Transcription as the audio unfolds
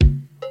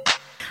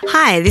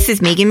Hi, this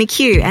is Megan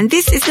McHugh, and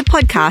this is the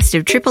podcast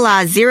of Triple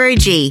R Zero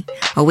G,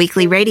 a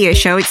weekly radio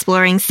show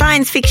exploring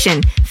science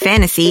fiction,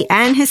 fantasy,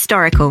 and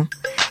historical.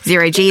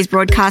 Zero G is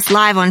broadcast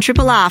live on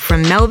Triple R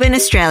from Melbourne,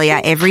 Australia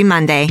every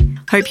Monday.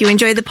 Hope you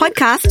enjoy the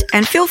podcast,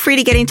 and feel free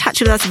to get in touch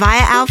with us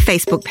via our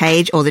Facebook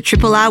page or the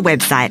Triple R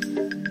website.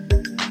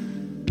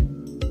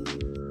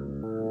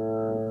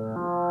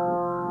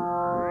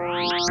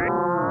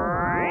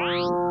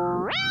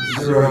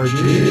 Zero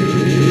G.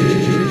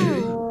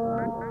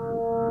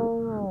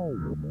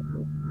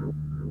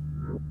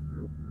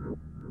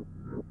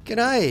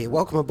 G'day,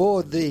 welcome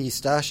aboard the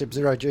Starship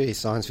Zero G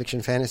science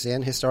fiction, fantasy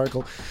and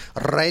historical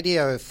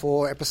radio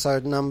for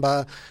episode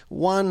number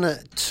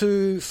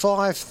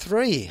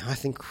 1253. I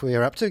think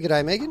we're up to.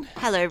 G'day, Megan.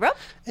 Hello, Rob.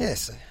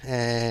 Yes,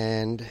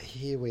 and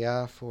here we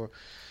are for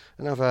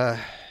another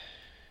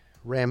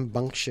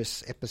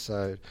rambunctious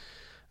episode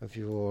of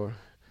your,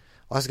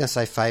 I was going to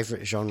say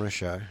favourite genre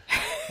show.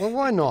 Well,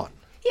 why not?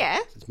 Yeah.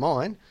 It's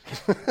mine.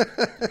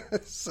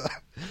 So,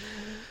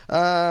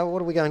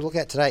 what are we going to look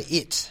at today?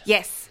 It.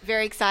 Yes,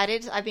 very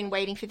excited. I've been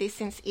waiting for this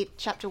since It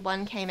Chapter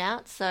 1 came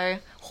out, so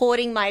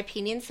hoarding my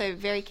opinion, so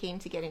very keen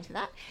to get into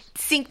that.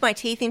 Sink my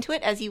teeth into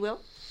it, as you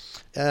will.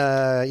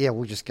 Yeah,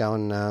 we'll just go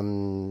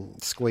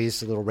and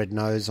squeeze the little red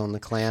nose on the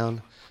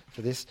clown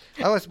for this.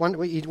 I always wonder,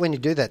 when you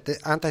do that,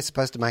 aren't they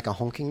supposed to make a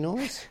honking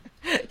noise?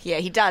 Yeah,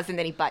 he does, and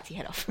then he bites your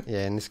head off.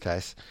 Yeah, in this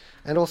case.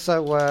 And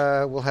also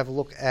we'll have a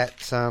look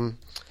at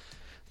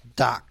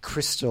Dark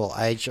Crystal,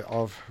 Age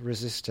of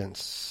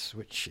Resistance,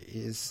 which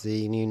is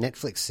the new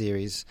Netflix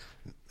series,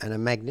 and a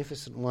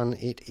magnificent one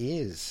it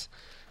is.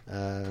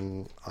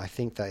 I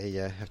think they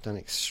have done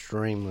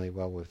extremely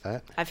well with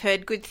that. I've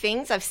heard good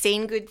things. I've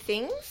seen good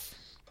things.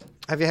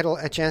 Have you had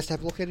a chance to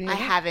have a look at it? I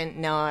haven't,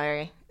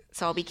 no.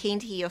 So I'll be keen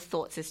to hear your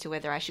thoughts as to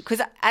whether I should. Because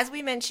as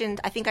we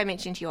mentioned, I think I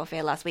mentioned to you off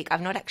air last week,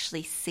 I've not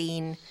actually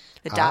seen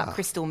the Dark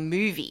Crystal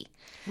movie.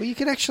 Well, you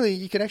could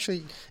actually, it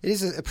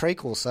is a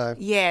prequel, so.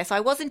 Yeah, so I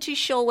wasn't too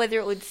sure whether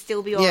it would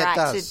still be all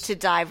right to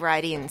dive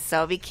right in. So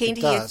I'll be keen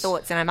to hear your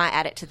thoughts, and I might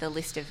add it to the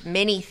list of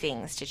many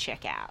things to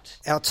check out.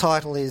 Our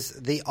title is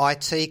The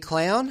IT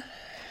Clown,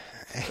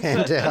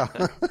 and our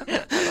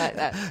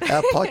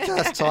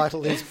podcast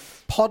title is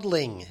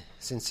Podling,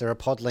 since there are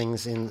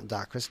podlings in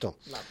Dark Crystal.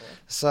 Lovely.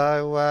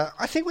 So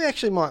I think we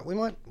actually might, do you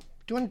want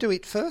to do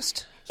it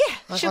first? Yeah.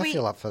 I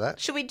feel up for that.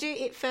 Should we do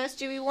it first?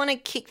 Do we want to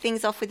kick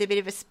things off with a bit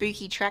of a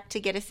spooky track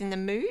to get us in the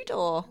mood,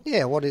 or?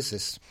 Yeah, what is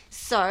this?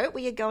 So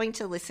we are going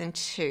to listen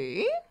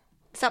to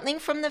something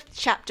from the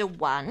chapter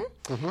 1.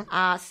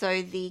 Mm-hmm.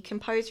 So the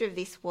composer of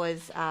this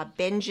was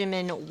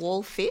Benjamin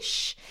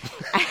Wallfish,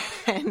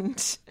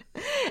 and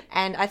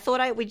I thought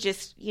I would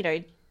just,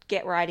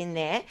 get right in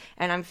there,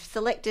 and I've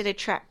selected a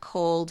track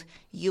called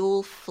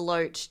You'll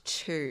Float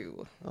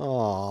Too.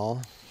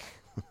 Oh.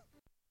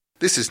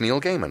 This is Neil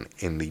Gaiman.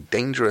 In the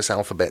dangerous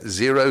alphabet,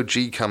 0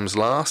 G comes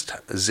last,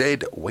 Z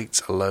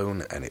waits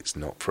alone, and it's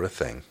not for a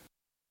thing.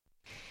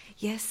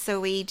 Yes, so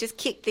we just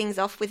kicked things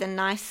off with a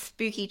nice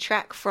spooky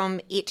track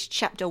from It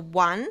Chapter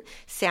 1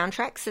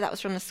 soundtrack. So that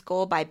was from the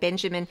score by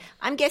Benjamin.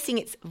 I'm guessing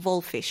it's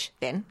Wallfish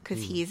then,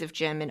 because he is of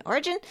German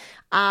origin.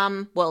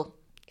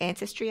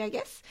 Ancestry, I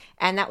guess.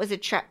 And that was a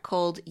track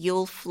called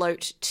You'll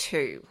Float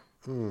Too.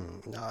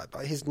 No,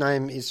 his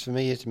name is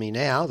familiar to me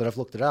now that I've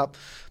looked it up.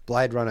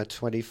 Blade Runner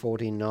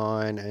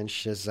 2049 and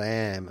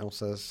Shazam.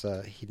 Also has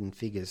Hidden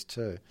Figures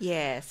too.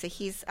 Yeah, so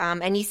he's...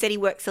 and you said he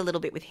works a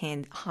little bit with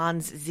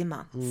Hans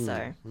Zimmer.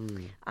 I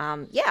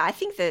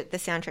think the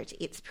soundtrack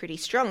to It's pretty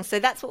strong. So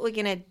that's what we're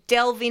going to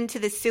delve into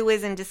the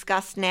sewers and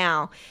discuss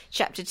now.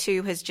 Chapter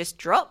 2 has just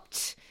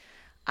dropped.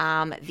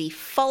 The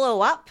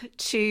follow-up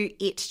to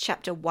It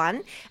Chapter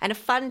 1. And a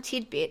fun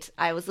tidbit,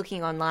 I was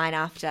looking online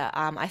after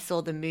I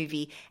saw the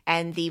movie,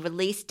 and the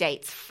release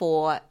dates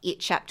for It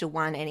Chapter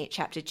 1 and It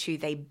Chapter 2,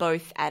 they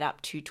both add up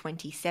to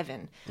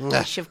 27,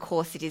 which, of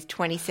course, it is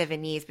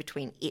 27 years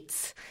between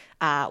It's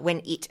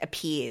when It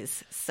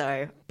appears.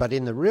 So, but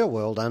in the real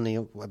world, only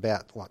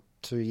about,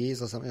 2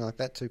 years or something like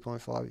that,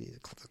 2.5 years,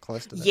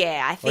 close to that.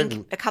 Yeah, I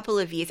think a couple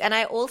of years. And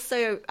I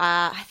also,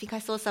 I think I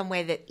saw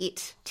somewhere that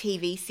It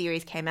TV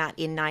series came out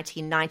in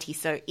 1990,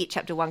 so It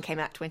Chapter 1 came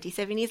out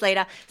 27 years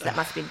later, so that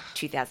must have been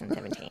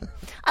 2017.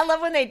 I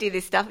love when they do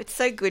this stuff. It's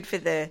so good for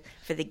the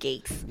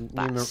geeks.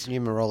 But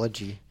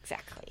numerology.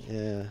 Exactly.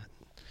 Yeah.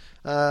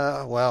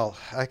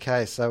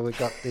 Okay, so we've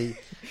got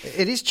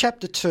it is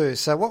Chapter 2,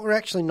 so what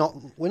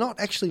we're not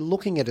actually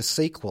looking at a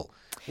sequel.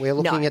 We're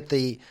looking at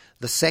the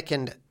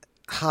second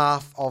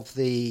half of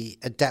the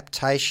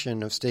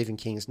adaptation of Stephen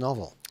King's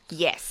novel.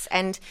 Yes,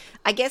 and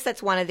I guess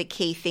that's one of the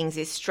key things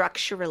is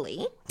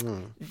structurally,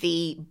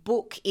 the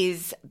book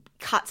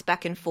cuts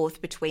back and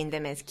forth between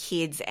them as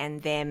kids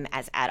and them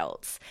as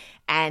adults.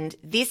 And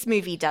this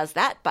movie does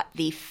that, but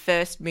the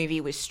first movie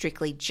was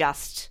strictly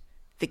just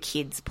the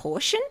kids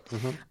portion,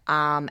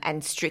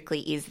 and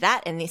strictly is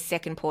that. And this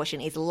second portion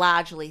is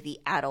largely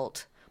the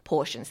adult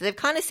portion. So they've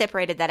kind of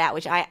separated that out,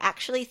 which I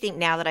actually think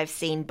now that I've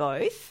seen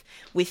both,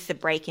 with the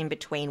break in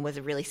between, was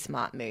a really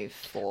smart move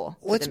for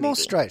Well, it's the more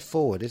movie.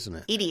 straightforward, isn't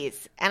it? It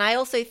is. And I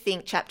also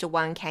think Chapter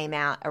 1 came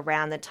out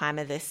around the time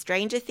of the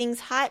Stranger Things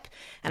hype.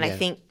 And I Yeah.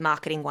 think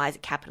marketing-wise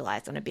it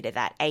capitalised on a bit of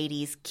that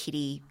 80s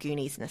kiddie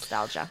Goonies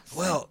nostalgia. So-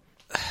 Well,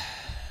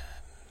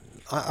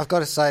 I've got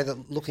to say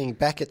that looking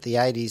back at the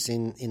 80s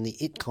in the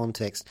IT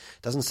context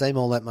doesn't seem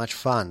all that much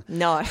fun.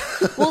 No.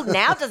 Well,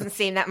 now it doesn't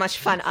seem that much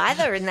fun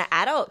either in the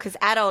adult, because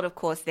adult, of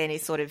course, then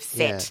is sort of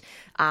set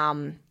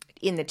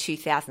in the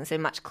 2000s, so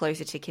much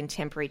closer to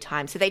contemporary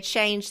time. So they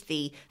changed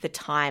the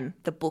time.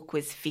 The book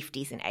was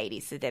 50s and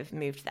 80s, so they've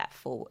moved that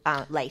for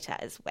later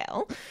as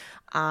well.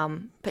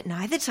 But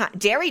neither time.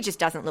 Derry just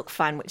doesn't look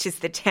fun, which is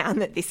the town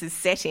that this is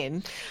set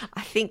in.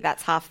 I think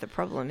that's half the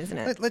problem, isn't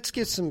it? Let's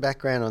give some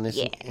background on this.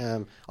 Yeah.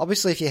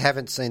 Obviously, if you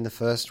haven't seen the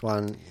first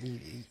one,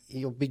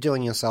 you'll be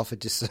doing yourself a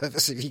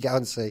disservice if you go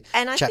and see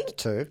And I Chapter think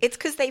 2. it's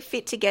because they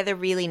fit together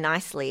really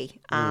nicely.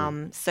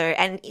 And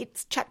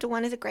it's Chapter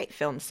 1 is a great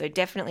film, so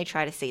definitely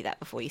try to see that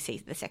before you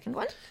see the second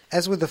one.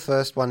 As with the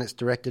first one, it's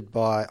directed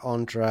by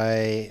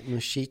Andrei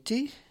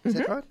Muschietti. Is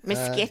that right?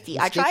 Muschietti.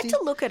 I tried to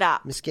look it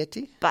up,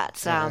 Muschietti.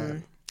 but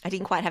I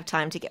didn't quite have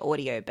time to get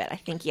audio. But I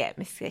think,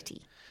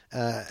 Muschietti.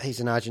 He's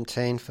an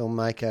Argentine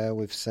filmmaker.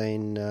 We've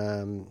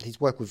seen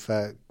he's worked with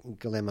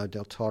Guillermo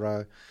del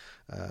Toro,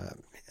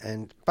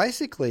 and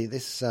basically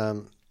this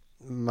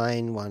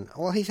main one.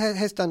 Well, he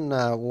has done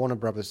Warner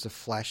Brothers' The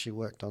Flash. He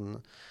worked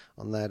on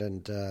that,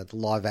 and the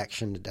live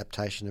action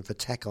adaptation of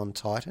Attack on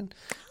Titan.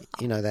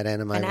 You know that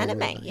anime. An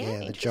anime,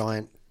 the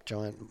giant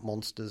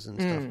monsters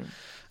and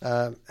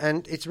stuff.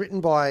 And it's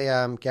written by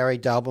Gary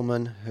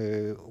Doberman,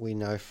 who we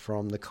know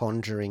from the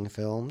Conjuring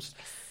films.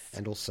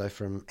 And also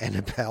from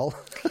Annabelle.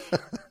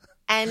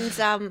 And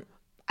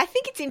I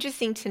think it's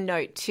interesting to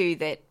note too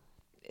that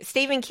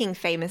Stephen King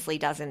famously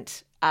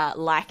doesn't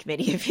like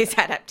many of his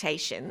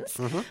adaptations,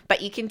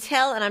 but you can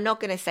tell, and I'm not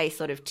going to say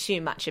sort of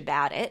too much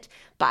about it,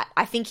 but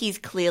I think he's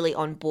clearly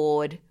on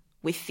board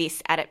with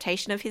this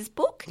adaptation of his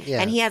book.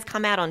 Yeah. And he has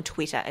come out on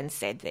Twitter and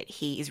said that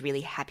he is really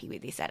happy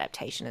with this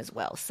adaptation as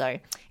well. So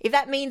if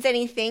that means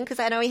anything, because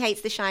I know he hates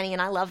The Shining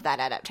and I love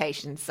that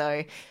adaptation,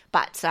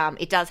 but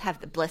it does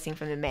have the blessing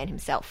from the man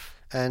himself.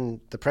 And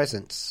The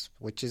Presence,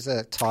 which is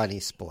a tiny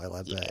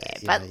spoiler, but,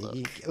 but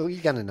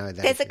you're going to know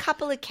that. There's a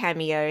couple of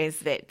cameos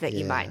that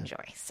you might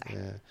enjoy. So.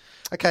 Yeah.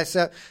 Okay,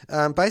 so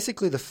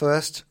basically the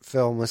first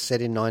film was set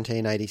in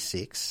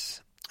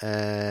 1986,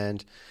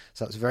 and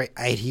so it's a very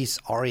 80s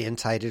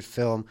orientated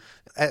film,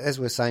 as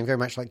we're saying, very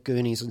much like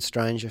Goonies and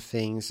Stranger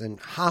Things and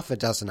half a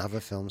dozen other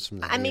films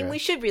from that I mean, era. we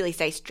should really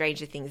say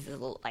Stranger Things is a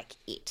little like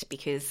It,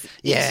 because,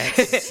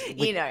 Yes.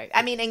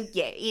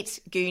 It,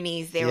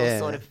 Goonies, they're all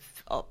sort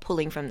of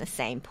pulling from the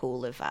same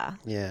pool of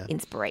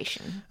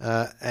inspiration.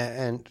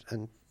 And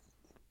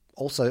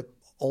also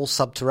all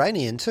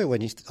subterranean too.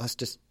 When it's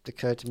just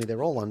occurred to me,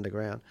 they're all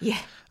underground. Yeah,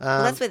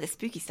 well, that's where the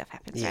spooky stuff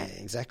happens, Yeah, right?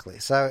 exactly.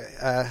 So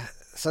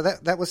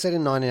that was set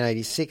in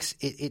 1986.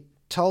 It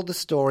told the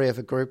story of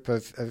a group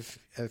of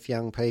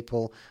young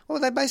people. Well,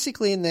 they're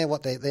basically in their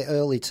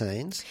early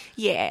teens.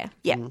 Yeah.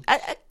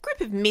 A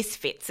group of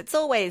misfits. It's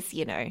always,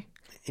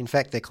 In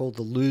fact, they're called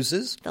the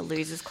Losers. the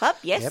Losers Club,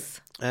 yes. Yep.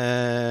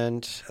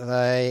 And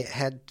they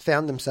had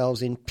found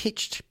themselves in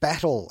pitched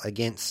battle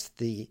against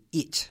the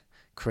It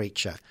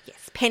creature,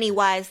 Yes,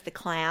 Pennywise the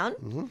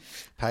Clown,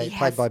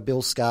 played by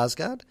Bill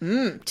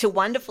Skarsgård. to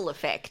wonderful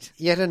effect.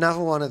 Yet another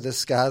one of the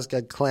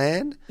Skarsgård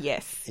clan.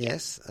 Yes.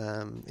 Yes,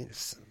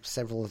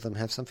 several of them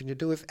have something to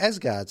do with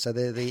Asgard, so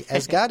they're the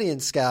Asgardian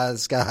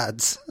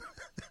Skarsgårds.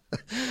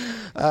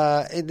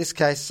 In this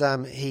case,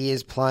 he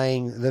is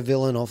playing the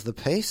villain of the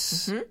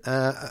piece,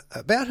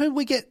 about whom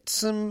we get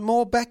some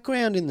more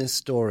background in this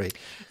story.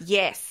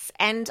 Yes,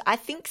 and I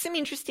think some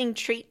interesting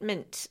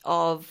treatment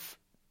of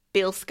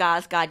Bill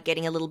Skarsgård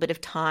getting a little bit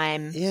of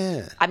time.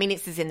 Yeah. I mean,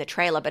 this is in the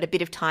trailer, but a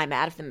bit of time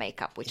out of the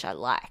makeup, which I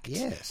liked.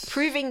 Yes.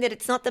 Proving that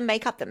it's not the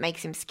makeup that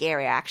makes him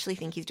scary. I actually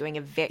think he's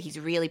doing he's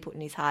really putting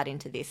his heart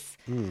into this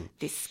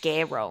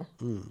scare role.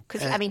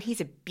 Because, he's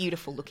a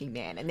beautiful looking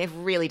man, and they've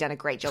really done a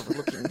great job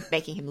of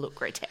making him look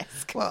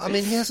grotesque. Well, I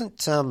mean, he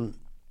hasn't,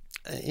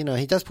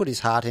 he does put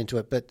his heart into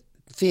it, but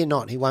fear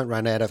not, he won't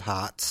run out of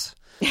hearts.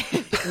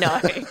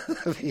 No.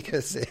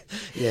 Because,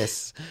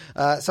 yes.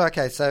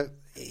 So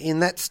in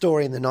that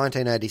story, in the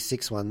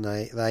 1986 one,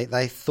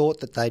 they thought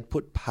that they'd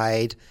put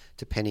paid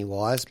to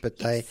Pennywise, but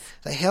they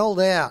held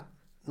out,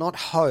 not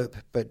hope,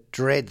 but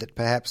dread that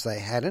perhaps they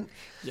hadn't.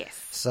 Yes.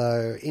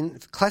 So in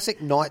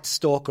classic Night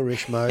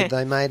Stalker-ish mode,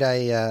 they made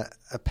a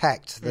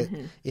pact that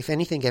if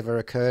anything ever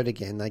occurred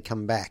again, they'd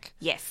come back.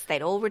 Yes,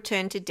 they'd all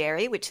return to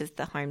Derry, which is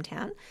the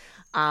hometown.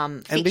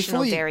 And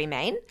Fictional Derry,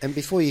 Maine. And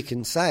before you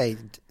can say,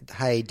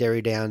 hey,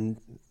 Derry down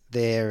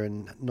there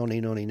and nonny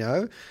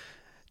no,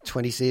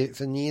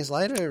 27 years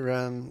later,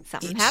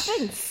 Something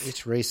happens.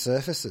 It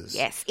resurfaces.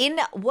 Yes. In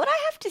what I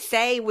have to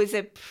say was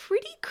a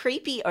pretty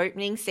creepy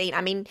opening scene.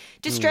 I mean,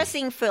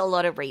 distressing for a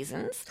lot of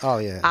reasons. Oh,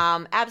 yeah.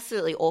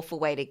 Absolutely awful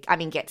way to,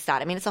 get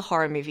started. I mean, it's a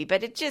horror movie,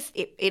 but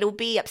it'll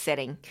be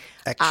upsetting.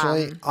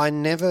 Actually, I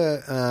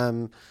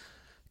never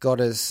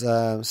got as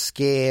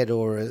scared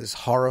or as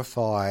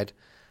horrified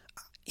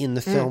in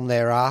the film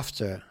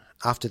thereafter.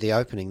 After the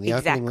opening. The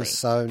opening was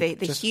so the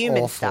just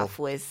human awful. stuff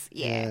was,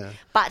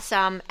 But,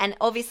 and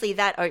obviously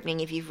that opening,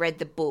 if you've read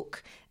the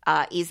book,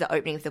 is the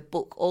opening of the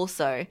book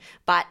also.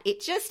 But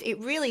it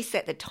really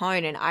set the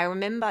tone. And I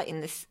remember in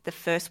the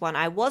first one,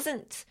 I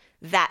wasn't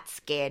that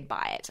scared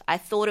by it. I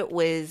thought it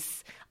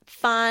was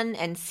fun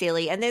and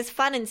silly. And there's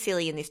fun and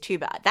silly in this too.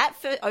 But that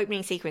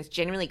opening sequence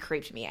generally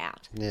creeped me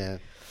out. Yeah.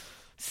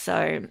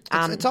 So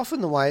it's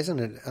often the way, isn't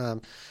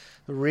it?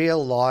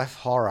 Real life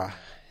horror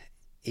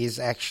is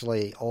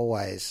actually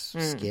always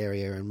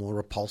scarier and more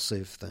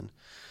repulsive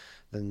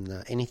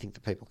than anything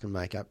that people can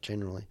make up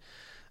generally.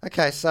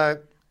 Okay, so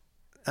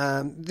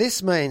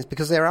this means,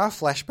 because there are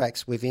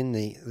flashbacks within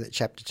the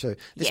chapter 2,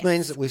 this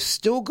means that we've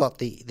still got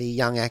the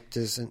young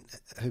actors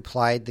who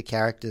played the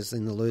characters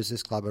in the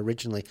Losers Club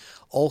originally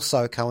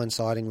also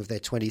coinciding with their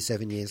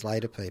 27 years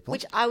later people.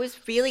 Which I was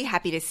really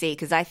happy to see,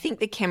 because I think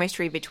the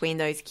chemistry between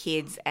those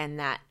kids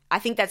and I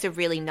think that's a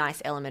really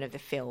nice element of the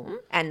film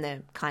and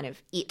the kind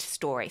of it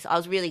story. So I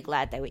was really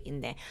glad they were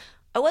in there.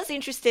 I was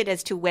interested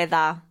as to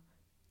whether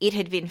it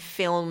had been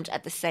filmed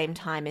at the same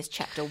time as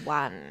Chapter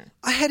 1.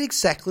 I had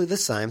exactly the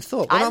same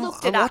thought. I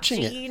looked it up. Do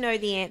you know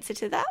the answer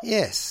to that?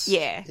 Yes.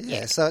 Yeah.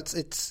 So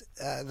it's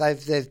they've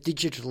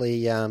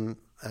digitally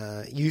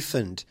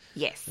euphened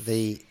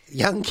the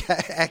young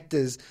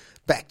actors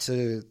back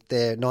to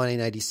their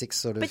 1986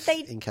 sort of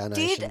incarnations. But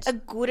they did a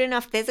good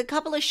enough. There's a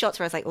couple of shots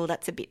where I was like, oh,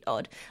 that's a bit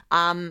odd.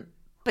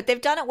 But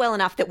they've done it well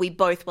enough that we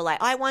both were like,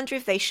 I wonder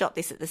if they shot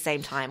this at the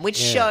same time, which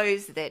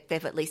shows that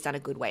they've at least done a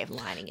good way of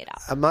lining it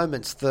up. A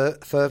moment's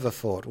further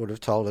thought would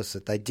have told us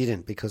that they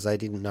didn't, because they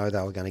didn't know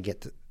they were going to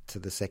get to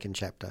the second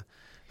chapter.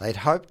 They'd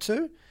hoped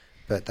to,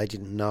 but they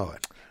didn't know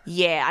it.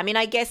 Yeah, I mean,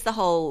 I guess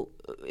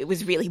it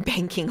was really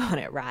banking on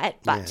it, right?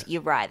 But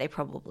you're right, they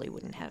probably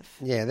wouldn't have.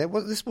 Yeah,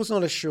 this was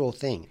not a sure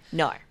thing.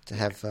 No. To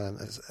have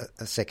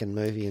a second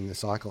movie in the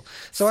cycle.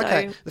 So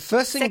okay, the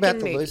first thing about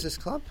the Losers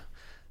Club,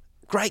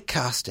 great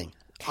casting.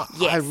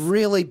 Yes. I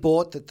really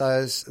bought that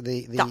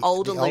the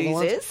older losers.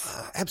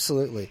 Losers.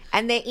 Absolutely.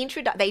 And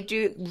they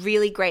do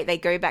really great. They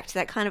go back to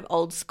that kind of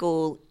old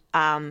school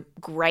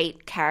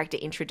great character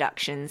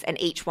introductions, and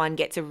each one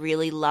gets a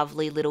really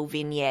lovely little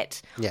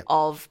vignette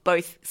of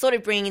both sort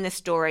of bringing the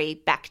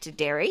story back to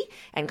Derry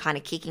and kind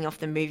of kicking off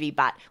the movie,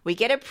 but we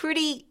get a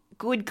pretty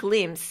good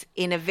glimpse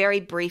in a very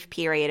brief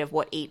period of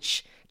what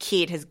each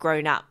kid has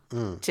grown up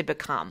to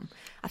become.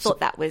 I thought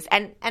that was,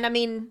 and I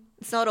mean,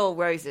 it's not all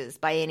roses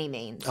by any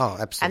means. Oh,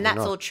 absolutely. And that's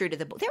not. all true to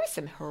the book. There is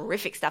some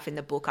horrific stuff in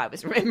the book I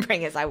was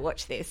remembering as I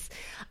watched this.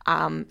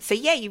 So,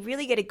 yeah, you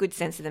really get a good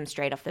sense of them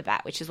straight off the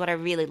bat, which is what I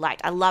really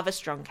liked. I love a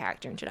strong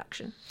character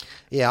introduction.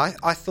 Yeah,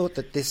 I thought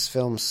that this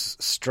film's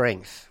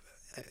strength,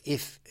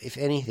 if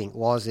anything,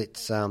 was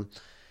its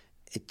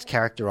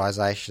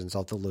characterizations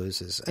of the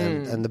losers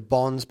and the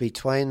bonds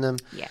between them,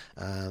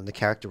 the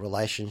character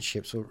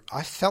relationships,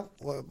 I felt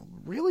were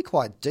really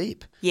quite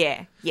deep.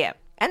 Yeah.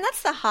 And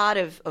that's the heart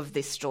of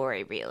this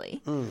story,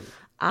 really.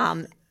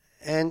 And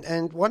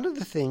one of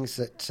the things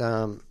that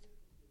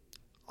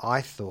I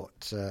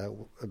thought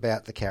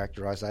about the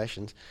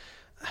characterizations,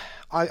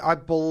 I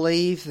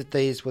believe that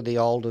these were the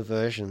older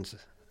versions.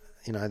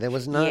 You know, there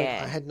was I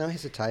had no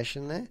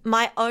hesitation there.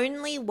 My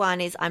only one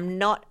is I'm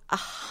not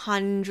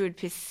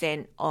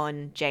 100%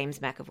 on James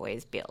McAvoy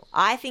as Bill.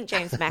 I think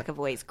James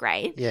McAvoy is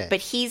great,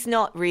 but he's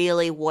not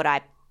really what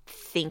I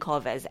think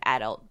of as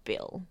adult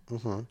Bill.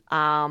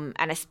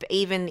 And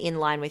even in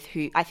line with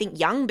who I think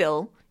young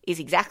Bill is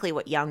exactly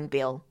what young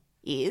Bill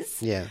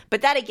is. Yeah.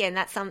 But that again,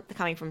 that's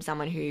coming from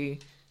someone who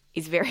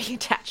is very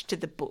attached to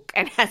the book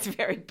and has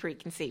very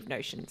preconceived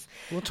notions.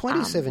 Well,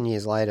 27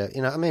 years later,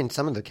 you know, I mean,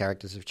 some of the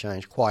characters have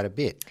changed quite a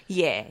bit.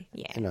 Yeah.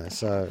 You know,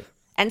 so...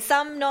 And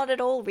some not at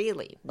all,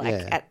 really,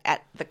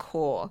 at the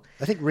core.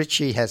 I think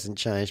Richie hasn't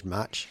changed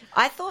much.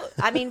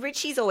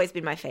 Richie's always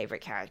been my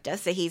favourite character.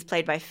 So he's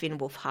played by Finn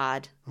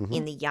Wolfhard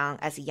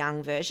as a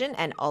young version,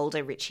 and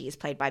older Richie is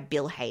played by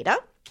Bill Hader,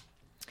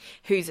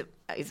 is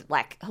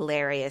like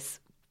hilarious,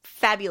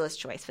 fabulous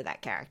choice for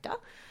that character.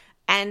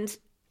 And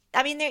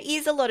I mean, there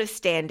is a lot of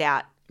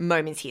standout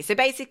moments here. So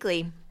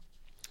basically,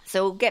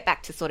 we'll get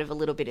back to sort of a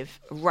little bit of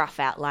rough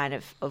outline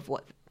of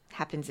what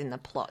happens in the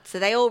plot. So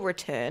they all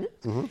return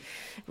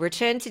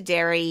to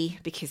Derry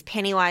because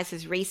Pennywise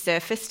has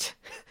resurfaced,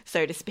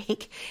 so to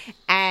speak.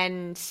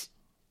 And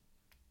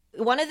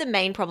one of the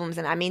main problems,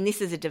 and I mean,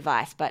 this is a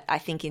device, but I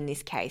think in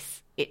this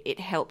case it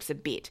helps a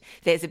bit.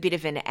 There's a bit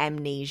of an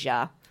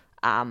amnesia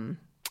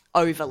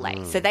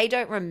overlay. So they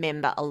don't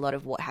remember a lot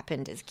of what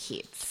happened as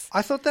kids.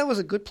 I thought that was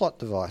a good plot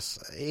device.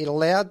 It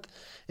allowed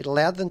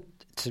them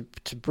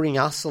to bring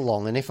us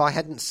along. And if I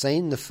hadn't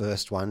seen the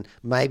first one,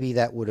 maybe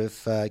that would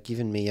have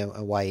given me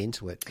a way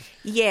into it.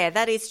 Yeah,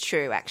 that is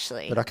true,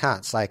 actually. But I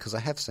can't say because I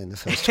have seen the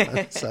first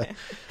one. So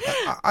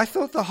I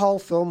thought the whole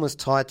film was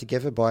tied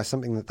together by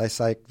something that they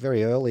say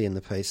very early in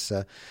the piece.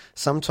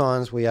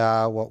 Sometimes we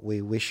are what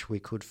we wish we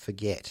could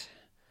forget.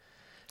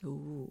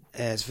 Ooh.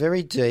 It's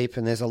very deep,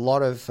 and there's a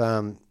lot of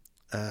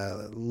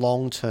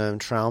long-term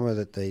trauma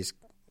that these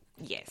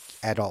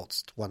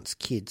adults, once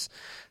kids,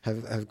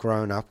 have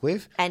grown up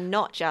with. And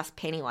not just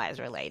Pennywise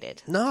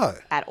related. No.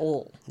 At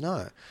all.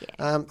 No.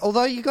 Yeah.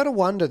 Although you got to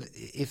wonder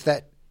if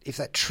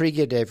that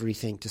triggered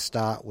everything to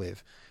start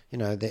with. You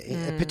know,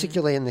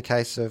 particularly in the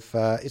case of,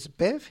 is it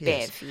Bev?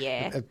 Yes. Bev,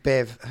 yeah.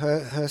 Bev,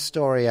 her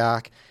story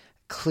arc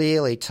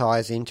clearly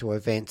ties into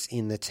events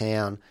in the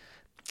town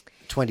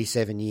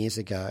 27 years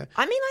ago.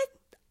 I mean,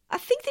 I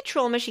think the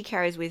trauma she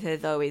carries with her,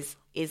 though,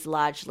 is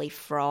largely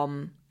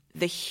from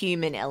the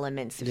human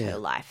elements of her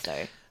life,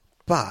 though.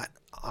 But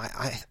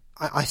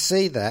I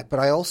see that, but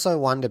I also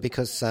wonder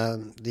because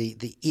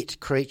the it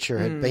creature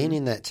had been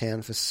in that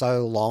town for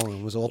so long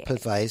and was all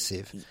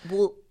pervasive.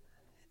 Well,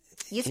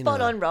 you're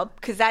spot on, Rob,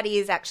 because that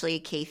is actually a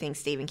key thing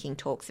Stephen King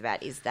talks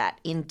about, is that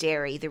in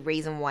Derry, the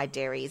reason why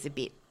Derry is a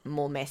bit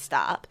more messed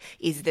up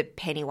is the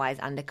Pennywise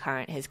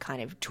undercurrent has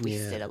kind of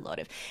twisted a lot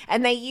of,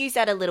 and they use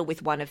that a little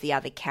with one of the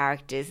other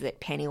characters, that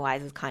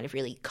Pennywise has kind of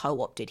really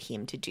co-opted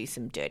him to do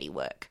some dirty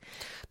work.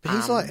 But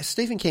he's like,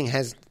 Stephen King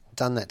has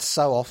done that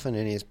so often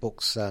in his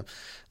books,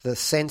 the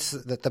sense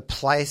that the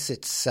place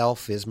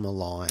itself is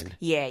malign.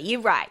 Yeah, you're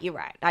right.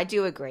 I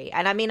do agree.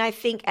 And I mean, I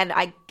think, and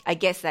I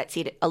guess that's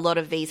it, a lot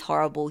of these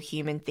horrible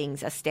human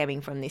things are stemming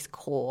from this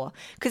core,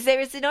 because there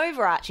is an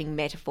overarching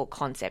metaphor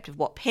concept of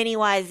what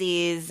Pennywise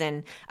is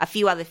and a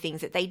few other things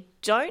that they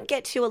don't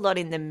get to a lot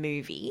in the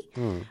movie,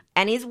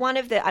 and is one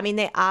of the, I mean,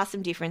 there are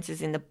some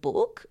differences in the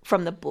book,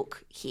 from the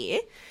book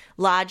here,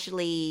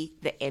 largely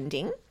the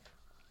ending.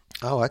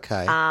 Oh,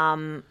 okay.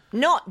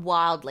 Not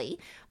wildly,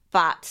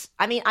 but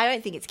I mean, I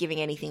don't think it's giving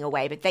anything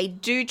away, but they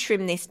do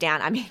trim this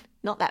down. I mean,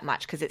 not that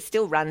much, because it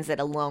still runs at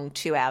a long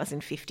 2 hours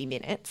and 50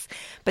 minutes,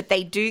 but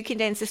they do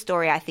condense the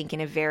story, I think, in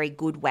a very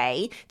good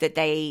way, that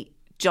they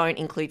don't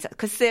include,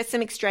 because there's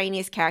some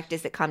extraneous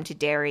characters that come to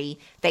Derry.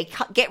 They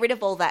get rid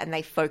of all that and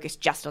they focus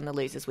just on the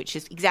losers, which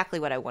is exactly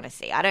what I want to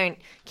see. I don't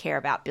care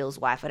about Bill's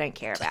wife. I don't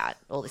care about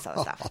all this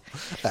other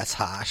stuff. That's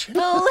harsh.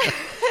 Well,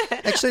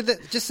 actually,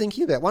 just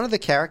thinking about it, one of the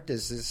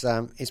characters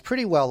is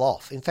pretty well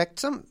off. In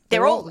fact,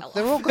 they're all well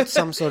they're all got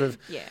some sort of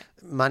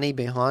money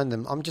behind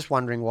them. I'm just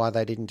wondering why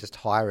they didn't just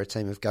hire a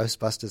team of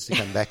Ghostbusters to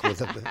come back with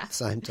them at the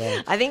same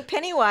time. I think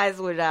Pennywise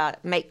would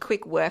make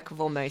quick work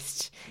of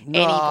almost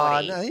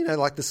anybody. No, you know,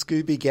 like the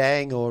Scooby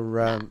Gang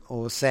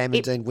or Sam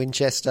and Dean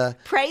Winchester.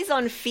 Preys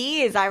on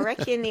fears. I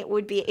reckon it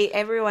would be.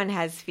 Everyone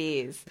has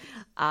fears,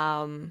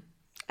 and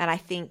I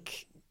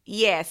think.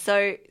 Yeah,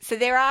 so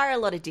there are a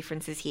lot of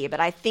differences here, but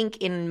I think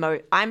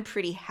I'm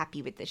pretty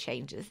happy with the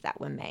changes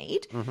that were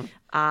made.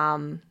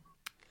 Mm-hmm.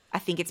 I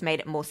think it's made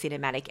it more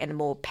cinematic and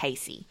more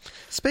pacey.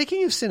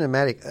 Speaking of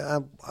cinematic,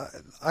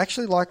 I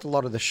actually liked a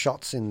lot of the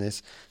shots in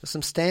this. There's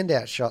some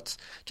standout shots,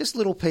 just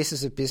little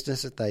pieces of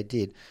business that they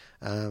did.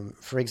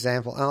 For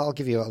example, I'll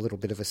give you a little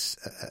bit of a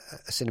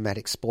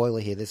cinematic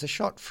spoiler here. There's a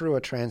shot through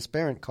a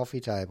transparent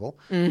coffee table,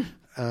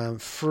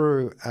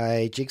 through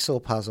a jigsaw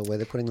puzzle where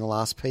they're putting the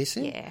last piece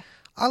in. Yeah.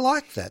 I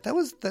liked that. That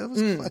was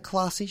a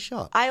classy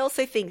shot. I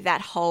also think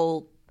that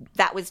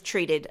was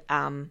treated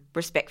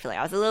respectfully.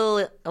 I was a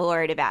little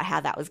worried about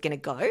how that was going to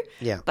go.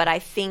 Yeah. But I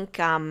think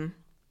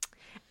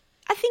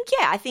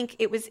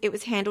it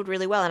was handled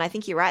really well, and I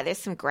think you're right. There's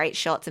some great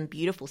shots and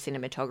beautiful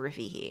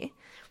cinematography here.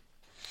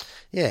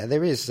 Yeah,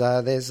 there is.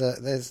 There's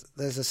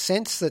a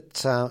sense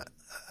that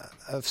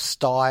of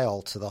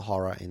style to the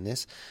horror in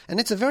this, and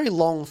it's a very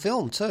long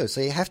film too.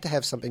 So you have to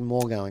have something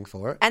more going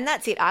for it. And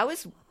that's it.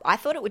 I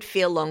thought it would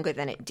feel longer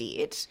than it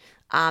did,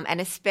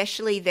 and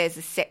especially there's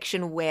a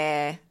section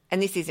where.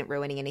 And this isn't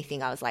ruining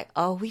anything. I was like,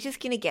 oh, we're just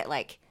going to get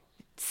like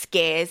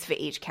scares for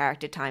each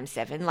character times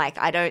 7. Like,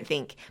 I don't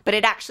think, but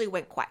it actually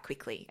went quite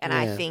quickly. And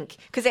I think,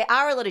 because there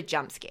are a lot of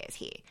jump scares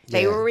here.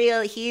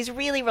 He's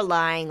really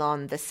relying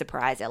on the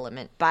surprise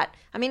element. But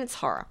I mean, it's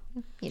horror,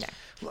 you know.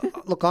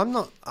 Look,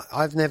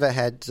 I've never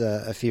had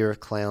a fear of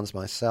clowns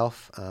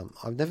myself.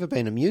 I've never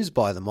been amused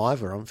by them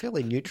either. I'm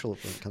fairly neutral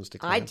when it comes to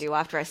clowns. I do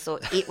after I saw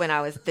it when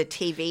I was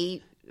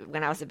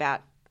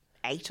about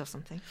 8 or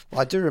something. Well,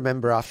 I do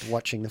remember after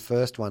watching the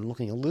first one,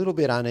 looking a little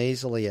bit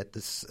uneasily at the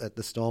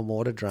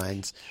stormwater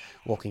drains,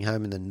 walking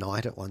home in the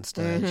night at one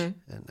stage,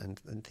 and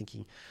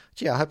thinking,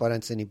 gee, I hope I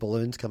don't see any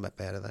balloons come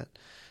up out of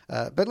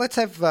that. But let's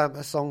have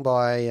a song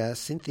by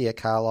Cynthia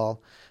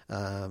Carlisle,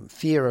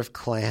 Fear of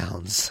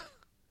Clowns.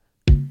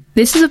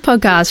 This is a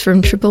podcast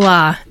from Triple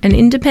R, an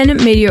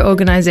independent media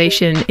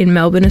organisation in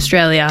Melbourne,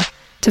 Australia.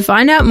 To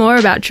find out more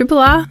about Triple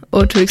R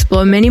or to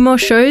explore many more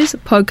shows,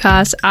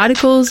 podcasts,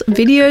 articles,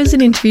 videos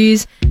and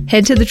interviews,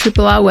 head to the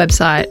Triple R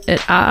website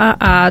at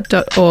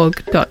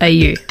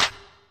rrr.org.au.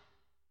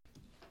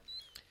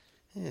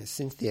 Yeah,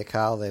 Cynthia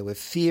Carl there with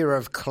Fear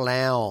of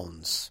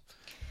Clowns.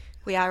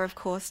 We are, of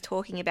course,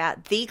 talking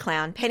about the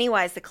clown,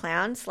 Pennywise the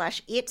Clown,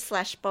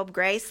 /it/Bob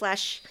Gray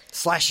Slash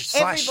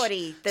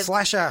everybody, the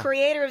Slasher.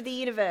 creator of the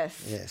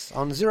universe. Yes,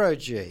 on Zero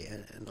G.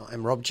 And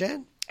I'm Rob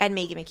Jan. And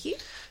Megan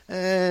McHugh.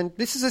 And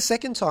this is the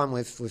second time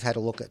we've had a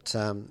look at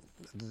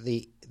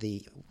the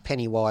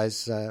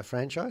Pennywise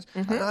franchise.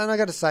 Mm-hmm. And I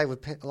got to say,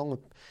 along with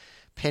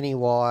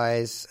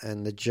Pennywise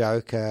and the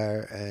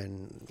Joker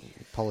and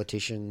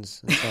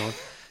politicians and so on,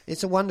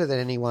 it's a wonder that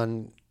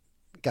anyone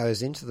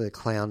goes into the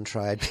clown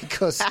trade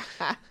because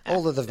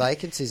all of the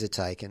vacancies are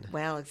taken.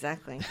 Well,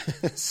 exactly.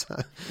 So,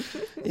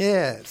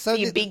 yeah. So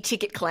You big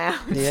ticket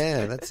clowns.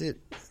 Yeah, that's it.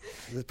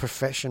 The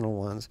professional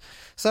ones.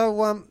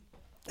 So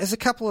there's a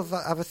couple of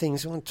other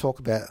things I want to talk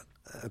about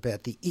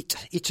the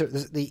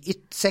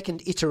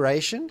second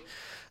iteration.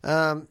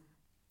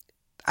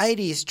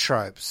 80s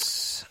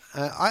tropes.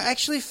 I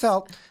actually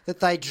felt that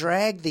they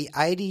dragged the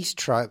 80s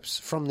tropes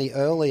from the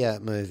earlier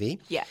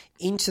movie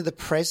into the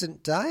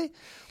present day.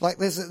 Like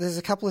there's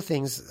a couple of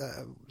things.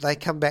 They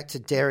come back to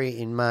Derry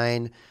in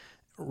Maine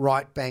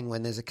right bang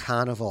when there's a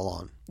carnival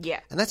on.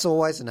 Yeah. And that's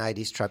always an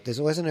 80s trope. There's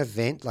always an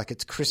event, like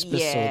it's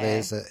Christmas or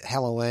there's a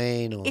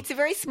Halloween. Or It's a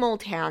very small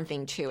town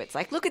thing too. It's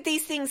like, look at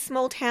these things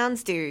small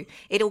towns do.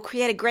 It'll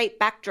create a great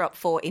backdrop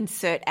for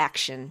insert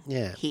action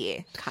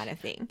here kind of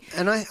thing.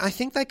 And I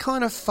think they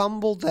kind of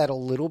fumbled that a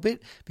little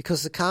bit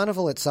because the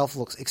carnival itself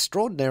looks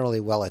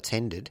extraordinarily well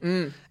attended.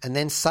 And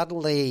then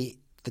suddenly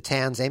the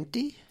town's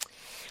empty.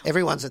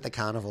 Everyone's at the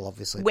carnival,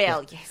 obviously.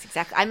 Well, yes,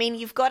 exactly. I mean,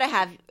 you've got to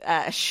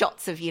have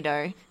shots of,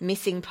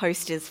 missing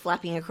posters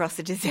flapping across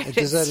a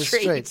deserted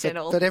street and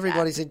all but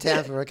everybody's in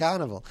town for a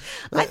carnival.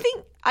 I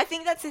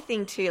think that's the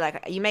thing too. Like,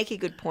 you make a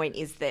good point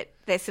is that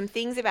there's some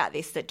things about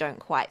this that don't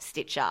quite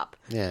stitch up.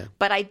 Yeah.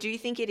 But I do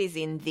think it is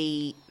in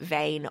the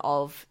vein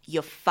of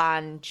your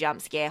fun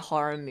jump scare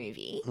horror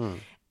movie.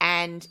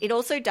 And it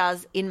also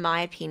does, in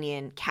my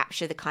opinion,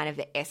 capture the kind of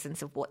the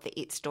essence of what the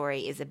It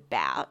story is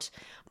about.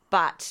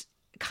 But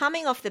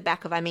coming off the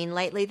back of,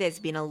 lately there's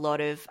been a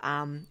lot of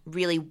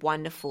really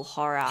wonderful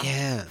horror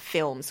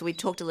films. So we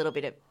talked a little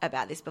bit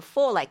about this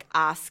before, like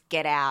Us,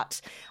 Get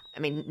Out.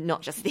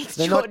 Not just things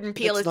Jordan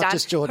Peele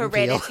has done.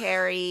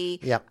 Hereditary.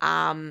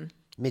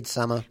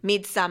 Midsummer.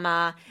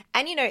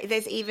 And,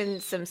 there's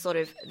even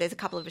there's a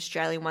couple of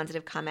Australian ones that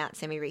have come out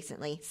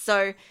semi-recently.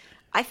 So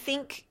I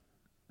think,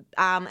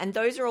 and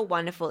those are all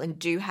wonderful and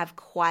do have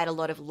quite a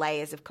lot of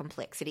layers of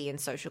complexity and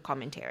social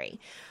commentary.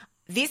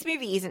 This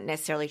movie isn't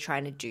necessarily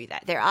trying to do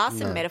that. There are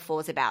some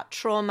metaphors about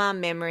trauma,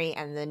 memory,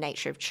 and the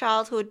nature of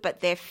childhood,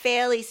 but they're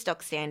fairly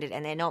stock standard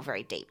and they're not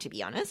very deep, to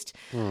be honest.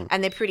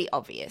 And they're pretty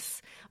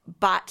obvious.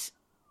 But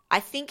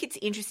I think it's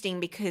interesting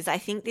because I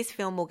think this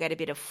film will get a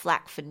bit of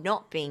flack for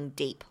not being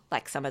deep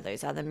like some of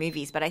those other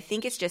movies. But I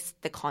think it's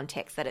just the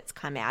context that it's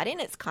come out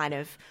in. It's kind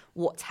of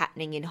what's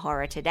happening in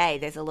horror today.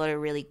 There's a lot of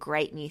really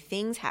great new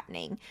things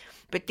happening.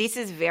 But this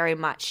is very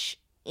much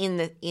in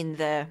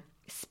the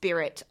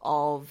spirit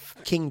of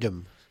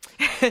Kingdom.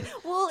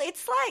 Well,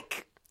 it's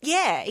like,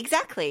 yeah,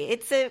 exactly.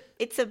 It's a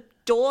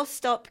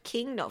doorstop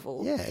King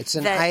novel. Yeah, it's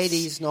an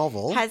 80s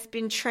novel. Has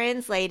been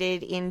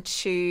translated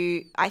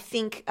into, I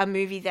think, a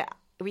movie that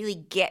really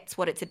gets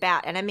what it's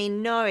about.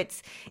 And no,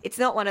 it's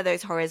not one of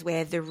those horrors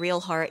where the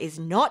real horror is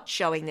not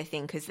showing the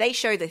thing, because they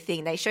show the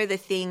thing. They show the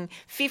thing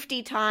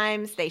 50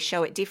 times. They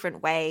show it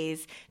different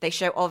ways. They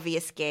show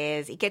obvious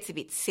scares. It gets a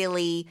bit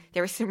silly.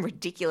 There is some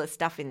ridiculous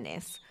stuff in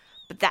this.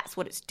 But that's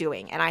what it's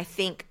doing. And I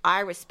think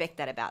I respect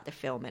that about the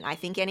film. And I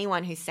think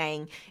anyone who's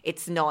saying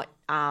it's not,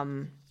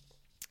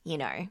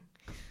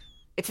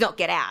 it's not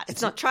Get Out.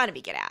 It's not trying to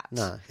be Get Out.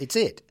 No, it's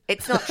it.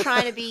 It's not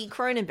trying to be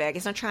Cronenberg.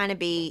 It's not trying to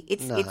be,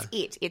 it's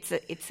it.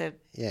 It's a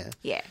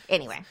yeah.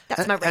 Anyway,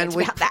 that's my rant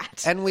about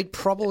that. And we'd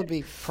probably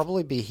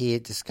be here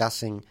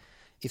discussing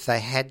if they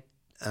had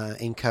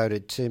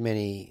encoded too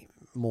many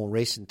more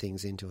recent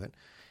things into it.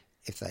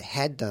 If they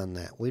had done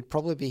that, we'd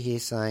probably be here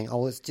saying,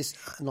 it's just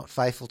not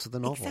faithful to the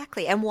novel.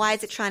 Exactly. And why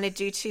is it trying to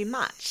do too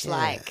much?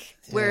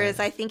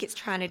 Whereas I think it's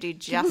trying to do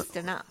just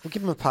enough. We'll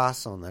give them a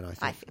pass on that,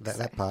 I think so.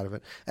 That part of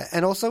it.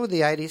 And also with the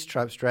 80s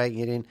tropes dragging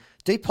it in,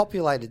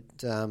 depopulated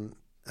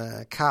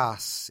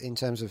casts in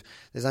terms of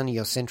there's only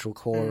your central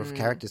core of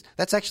characters.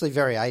 That's actually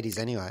very 80s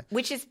anyway.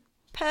 Which is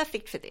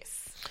perfect for this.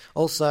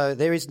 Also,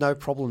 there is no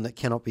problem that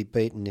cannot be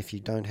beaten if you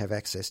don't have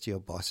access to your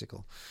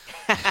bicycle.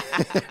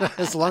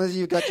 As long as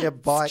you've got your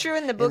bike it's true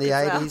in the book in the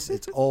as 80s, well.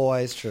 It's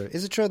always true.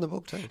 Is it true in the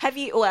book too? Have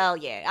you? Well,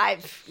 yeah.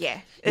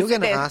 You're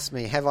going to ask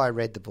me, have I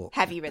read the book?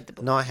 Have you read the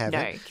book? No, I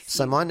haven't. No.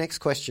 So my next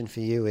question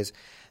for you is,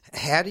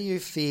 how do you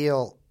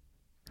feel...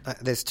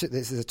 this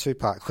is a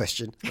two-part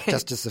question,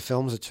 just as the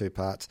films are two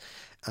parts.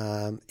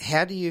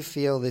 How do you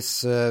feel this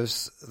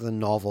serves the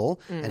novel,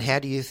 and how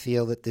do you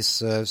feel that this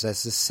serves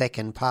as the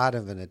second part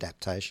of an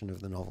adaptation of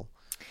the novel?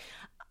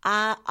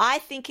 I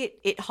think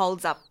it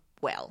holds up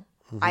well.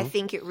 I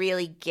think it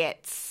really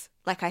gets,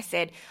 like I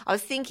said, I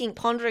was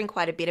pondering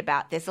quite a bit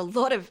about, there's a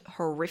lot of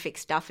horrific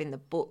stuff in the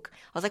book.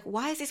 I was like,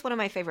 why is this one of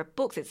my favorite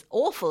books? It's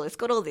awful. It's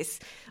got all this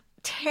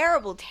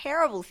terrible,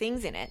 terrible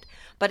things in it.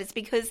 But it's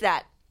because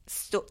that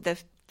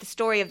the the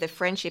story of the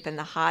friendship and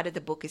the heart of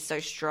the book is so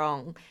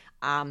strong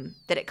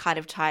that it kind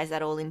of ties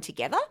that all in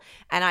together.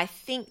 And I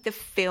think the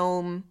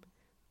film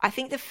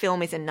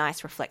is a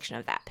nice reflection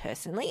of that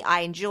personally.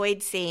 I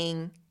enjoyed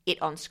seeing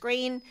it on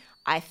screen.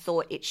 I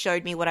thought it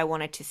showed me what I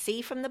wanted to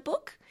see from the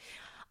book.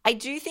 I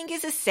do think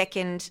as a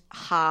second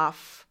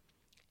half,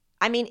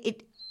 I mean,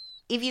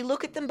 if you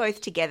look at them both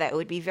together, it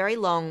would be very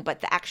long,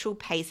 but the actual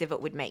pace of it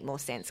would make more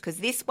sense because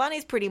this one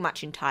is pretty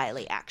much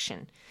entirely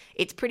action.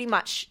 It's pretty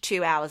much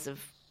 2 hours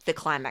of the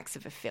climax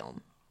of a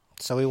film.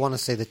 So we want to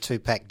see the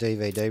 2-pack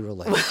DVD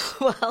release.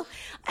 Well,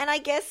 and I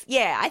guess,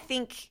 yeah, I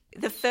think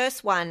the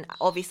first one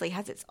obviously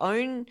has its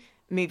own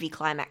movie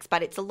climax,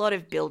 but it's a lot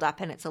of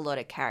build-up and it's a lot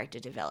of character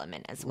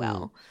development as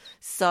well.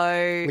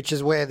 So, which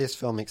is where this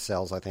film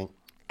excels, I think.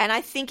 And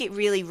I think it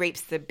really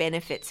reaps the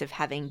benefits of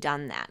having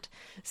done that.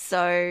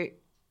 So,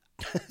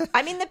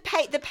 I mean,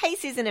 the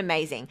pace isn't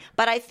amazing,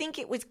 but I think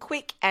it was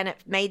quick and it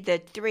made the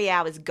 3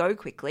 hours go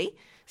quickly.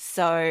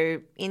 So,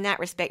 in that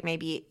respect,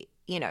 maybe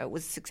it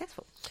was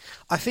successful.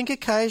 I think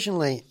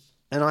occasionally,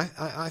 and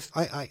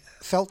I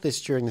felt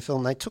this during the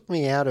film, they took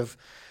me out of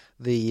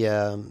the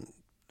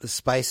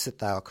space that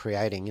they were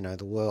creating,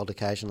 the world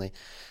occasionally.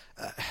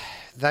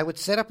 They would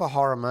set up a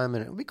horror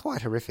moment. It would be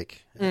quite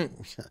horrific.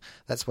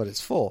 That's what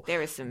it's for.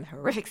 There is some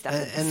horrific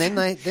stuff. And then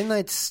I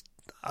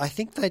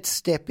think they'd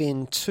step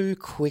in too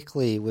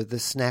quickly with the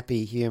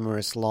snappy,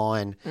 humorous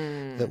line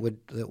that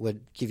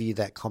would give you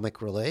that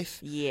comic relief.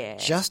 Yeah,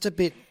 just a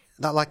bit.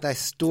 Like they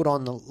stood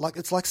on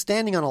it's like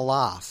standing on a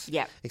laugh.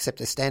 Yeah. Except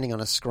they're standing on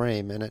a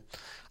scream, and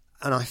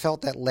I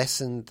felt that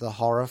lessened the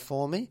horror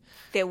for me.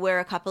 There were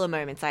a couple of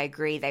moments, I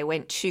agree. They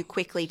went too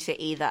quickly to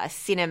either a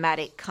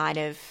cinematic kind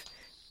of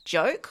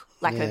joke,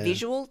 like a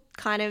visual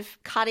kind of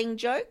cutting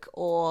joke,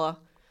 or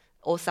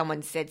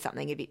someone said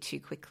something a bit too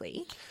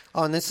quickly.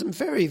 Oh, and there's some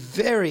very,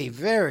 very,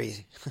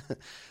 very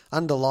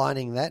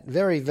underlining that,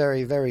 very,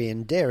 very, very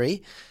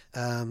endearing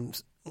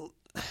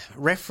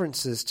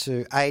references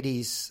to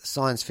 80s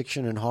science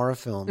fiction and horror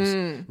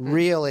films.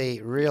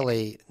 Really,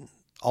 really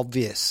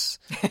obvious.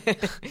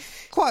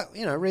 Quite,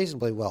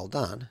 reasonably well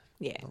done.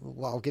 Yeah.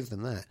 Well, I'll give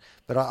them that.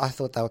 But I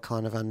thought they were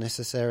kind of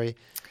unnecessary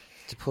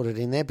to put it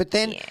in there. But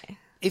then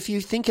if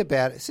you think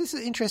about it, this is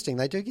interesting.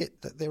 They do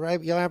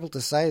you're able to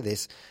say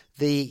this.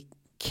 The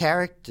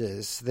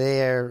characters,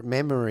 their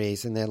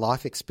memories and their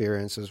life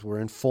experiences were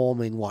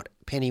informing what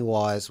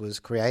Pennywise was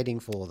creating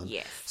for them.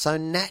 Yes. So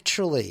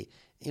naturally,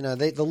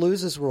 the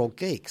losers were all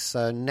geeks,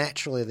 so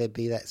naturally there'd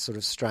be that sort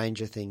of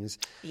Stranger Things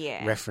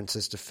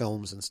references to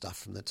films and stuff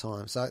from the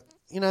time. So,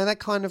 that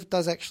kind of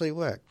does actually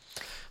work.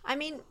 I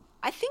mean,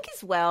 I think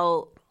as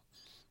well,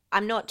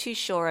 I'm not too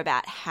sure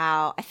about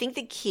how – I think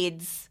the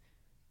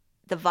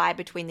vibe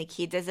between the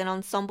kids as an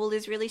ensemble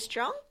is really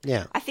strong.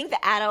 Yeah. I think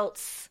the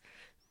adults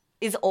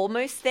is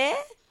almost there.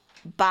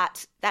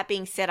 But that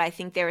being said, I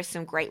think there are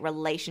some great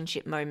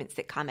relationship moments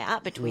that come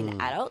out between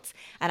the adults.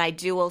 And I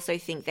do also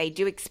think they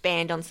do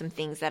expand on some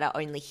things that are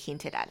only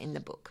hinted at in the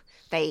book.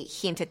 They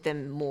hint at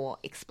them more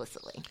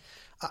explicitly.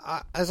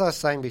 As I was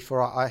saying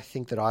before, I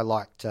think that I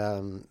liked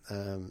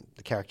the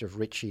character of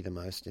Richie the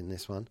most in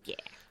this one. Yeah.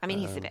 I mean,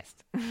 he's the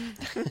best.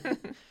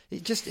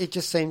 It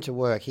just seemed to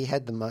work. He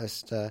had the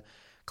most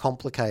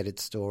complicated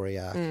story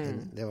arc,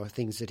 and there were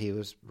things that he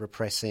was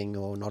repressing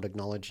or not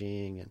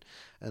acknowledging,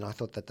 and I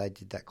thought that they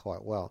did that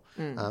quite well.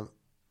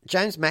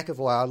 James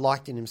McAvoy I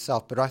liked in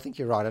himself, but I think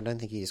you're right. I don't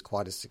think he is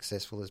quite as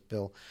successful as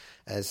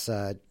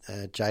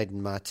Jaden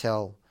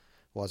Martell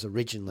was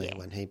originally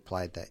when he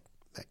played that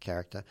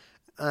character.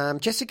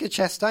 Jessica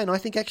Chastain, I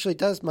think, actually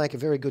does make a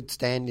very good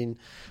stand-in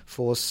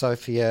for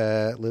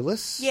Sophia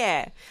Lillis.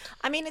 Yeah.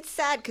 I mean, it's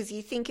sad because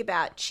you think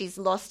about she's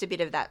lost a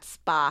bit of that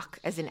spark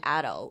as an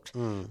adult,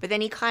 but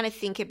then you kind of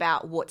think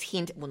about what's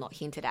not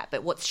hinted at,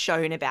 but what's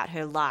shown about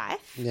her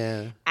life.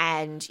 Yeah.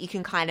 And you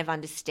can kind of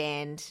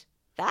understand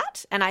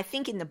that. And I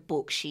think in the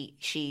book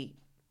she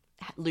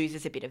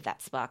loses a bit of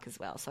that spark as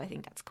well. So I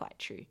think that's quite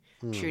true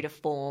to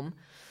form.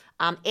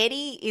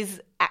 Eddie is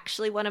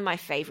actually one of my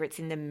favourites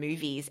in the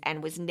movies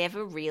and was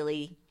never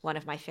really one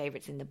of my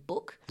favourites in the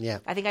book. Yeah.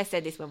 I think I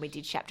said this when we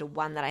did chapter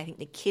 1 that I think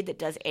the kid that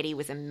does Eddie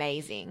was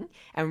amazing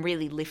and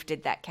really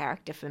lifted that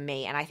character for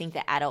me. And I think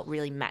the adult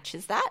really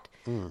matches that.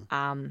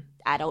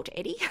 Adult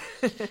Eddie.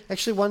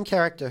 Actually, one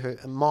character,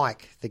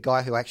 Mike, the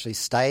guy who actually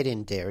stayed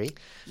in Derry,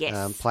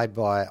 played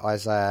by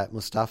Isaiah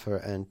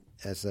Mustafa and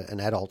as an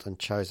adult and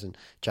chosen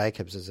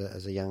Jacobs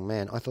as a young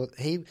man. I thought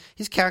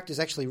his character is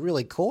actually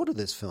really core to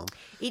this film.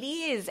 It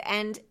is,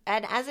 and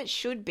as it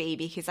should be,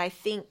 because I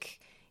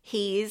think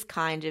he is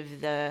kind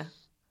of the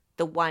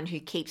one who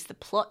keeps the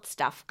plot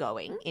stuff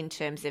going in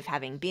terms of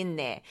having been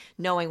there,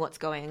 knowing what's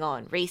going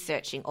on,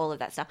 researching, all of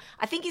that stuff.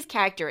 I think his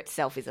character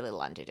itself is a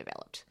little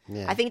underdeveloped.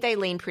 Yeah. I think they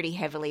lean pretty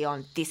heavily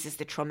on this is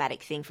the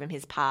traumatic thing from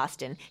his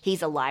past and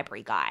he's a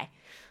library guy.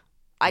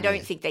 I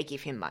don't think they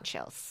give him much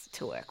else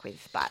to work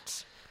with,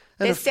 but...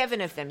 There's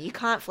 7 of them. You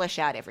can't flesh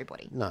out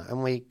everybody. No,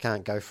 and we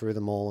can't go through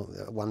them all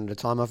one at a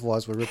time.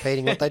 Otherwise, we're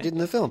repeating what they did in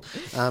the film.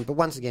 But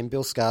once again,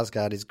 Bill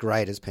Skarsgård is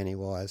great as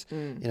Pennywise.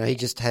 He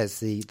just has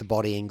the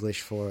body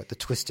English for it, the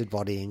twisted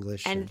body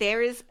English. And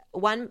there is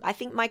one, I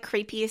think my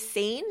creepiest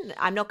scene,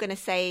 I'm not going to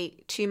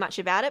say too much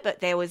about it, but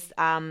there was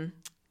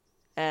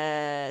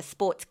a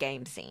sports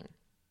game scene.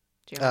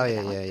 Do you remember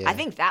that one? Yeah. I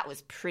think that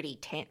was pretty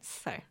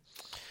tense. So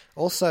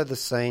Also the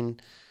scene,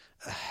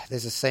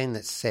 there's a scene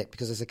that's set,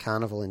 because there's a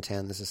carnival in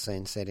town, there's a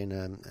scene set in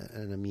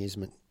an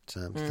amusement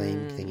theme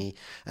thingy.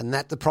 And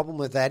the problem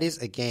with that is,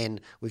 again,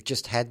 we've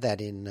just had that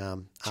in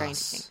Stranger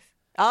Us. Things.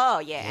 Oh,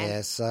 yeah.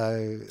 Yeah,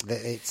 so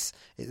it's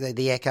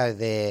the echo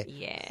there.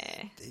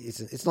 Yeah.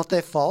 It's not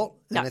their fault,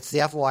 and it's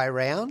the other way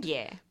around.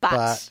 Yeah.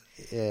 But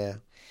yeah.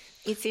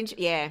 It's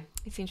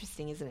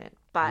interesting, isn't it?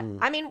 But,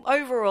 I mean,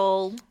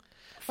 overall,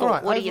 All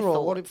right, what are your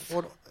overall,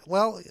 thoughts?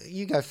 well,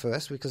 you go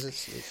first, because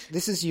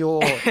this is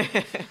your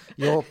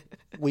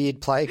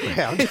weird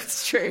playground.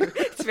 It's true.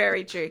 It's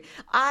very true.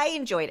 I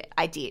enjoyed it.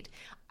 I did.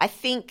 I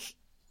think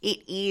it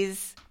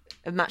is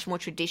a much more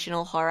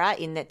traditional horror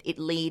in that it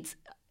leans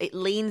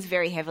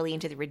very heavily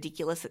into the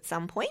ridiculous at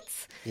some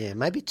points. Yeah,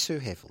 maybe too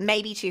heavily.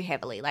 Maybe too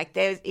heavily. Like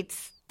there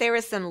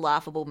are some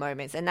laughable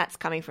moments, and that's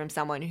coming from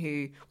someone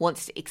who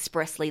wants to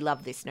expressly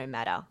love this no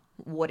matter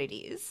what it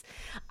is.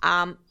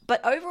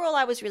 But overall,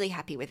 I was really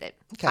happy with it.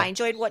 Okay. I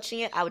enjoyed watching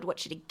it. I would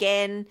watch it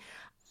again.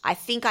 I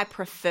think I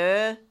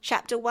prefer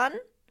Chapter 1,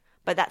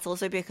 but that's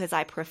also because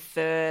I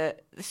prefer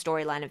the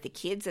storyline of the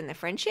kids and the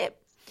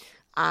friendship.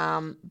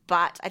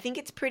 But I think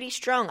it's pretty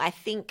strong. I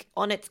think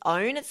on its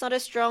own, it's not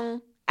as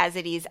strong as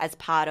it is as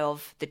part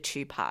of the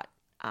 2-part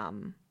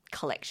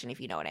collection, if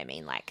you know what I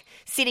mean. Like,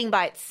 sitting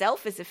by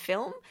itself as a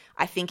film,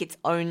 I think it's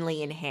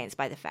only enhanced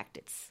by the fact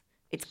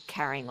it's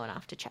carrying on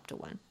after Chapter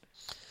 1.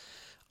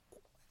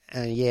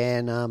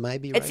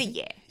 Maybe. It's a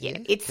rating? yeah.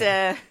 It's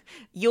a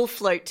you'll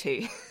float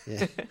too.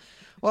 Yeah.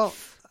 Well,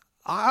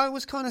 I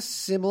was kind of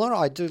similar.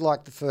 I do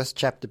like the first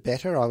chapter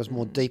better. I was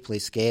more deeply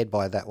scared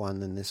by that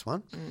one than this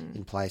one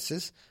in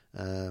places.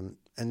 And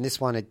this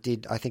one, I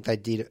think they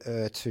did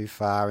too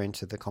far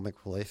into the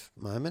comic relief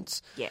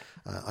moments. Yeah.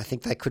 I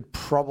think they could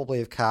probably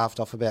have carved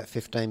off about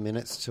 15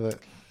 minutes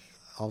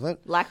of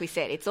it. Like we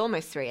said, it's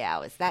almost 3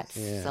 hours. That's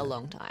a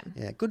long time.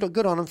 Yeah,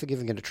 good on them for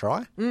giving it a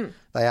try.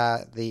 They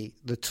are the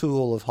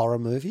tool of horror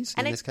movies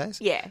in this case.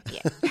 Yeah.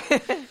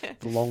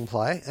 The long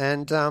play.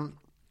 And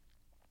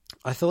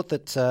I thought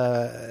that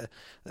the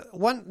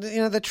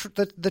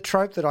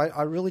trope that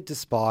I really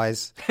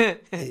despise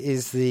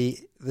is the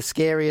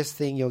scariest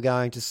thing you're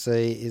going to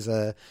see is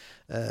a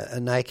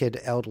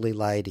naked elderly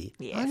lady.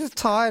 Yes. I'm just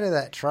tired of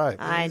that trope.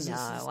 I It's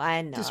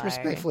know.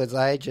 disrespectful. It's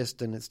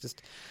ageist, and it's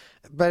just.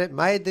 But it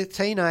made the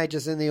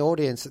teenagers in the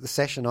audience at the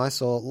session I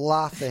saw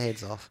laugh their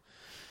heads off.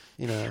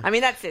 I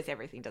mean, that says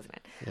everything, doesn't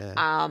it?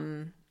 Yeah.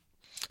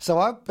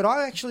 But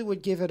I actually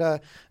would give it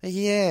a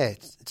yeah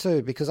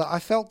too, because I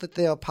felt that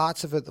there were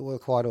parts of it that were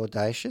quite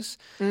audacious,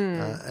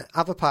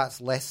 other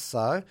parts less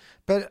so.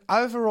 But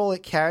overall,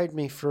 it carried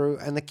me through,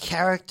 and the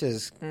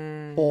characters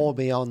bore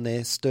me on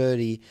their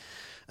sturdy,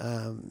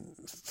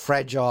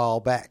 fragile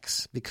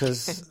backs.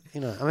 Because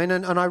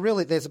and I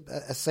really, there's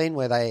a scene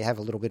where they have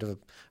a little bit of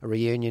a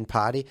reunion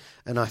party,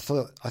 and I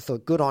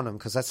thought good on them,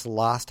 because that's the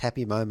last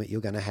happy moment you're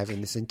going to have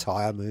in this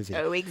entire movie.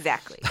 Oh,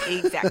 exactly.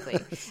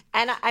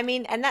 And I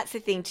mean, and that's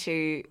the thing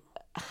too.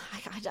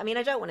 I mean,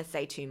 I don't want to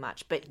say too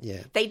much, but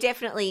they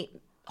definitely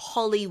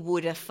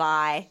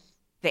Hollywoodify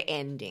the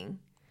ending.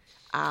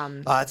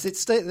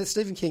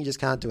 Stephen King just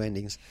can't do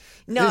endings.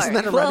 No, isn't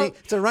that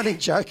it's a running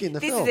joke in the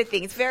film? This is the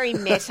thing; it's very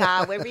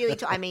meta. We're really,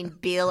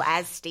 Bill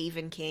as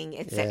Stephen King,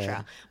 etc.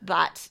 Yeah.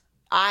 But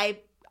I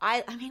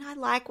mean, I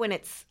like when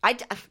it's. I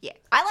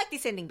like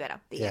this ending better.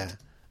 The end.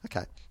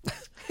 Okay.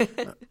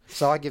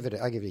 So I give it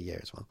a year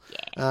as well.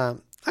 Yeah.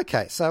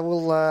 Okay, so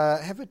we'll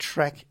have a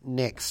track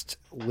next,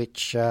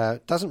 which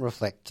doesn't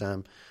reflect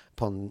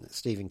upon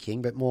Stephen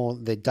King, but more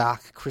The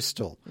Dark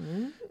Crystal,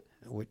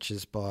 which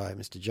is by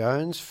Mr.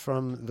 Jones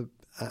from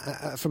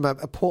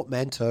a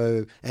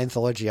portmanteau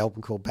anthology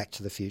album called Back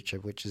to the Future,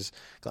 which has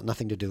got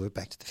nothing to do with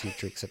Back to the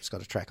Future except it's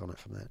got a track on it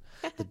from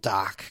that. The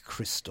Dark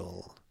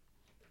Crystal.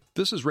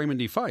 This is Raymond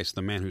D. Feist,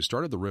 the man who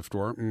started the Rift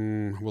War.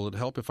 Will it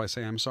help if I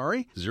say I'm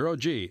sorry?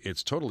 0G.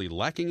 It's totally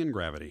lacking in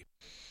gravity.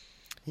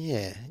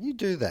 Yeah, you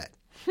do that.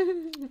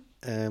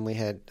 And we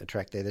had a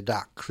track there, the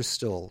Dark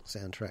Crystal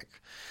soundtrack.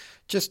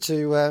 Just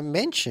to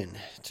mention,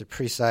 to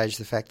presage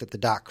the fact that the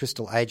Dark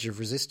Crystal Age of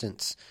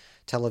Resistance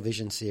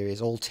television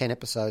series, all 10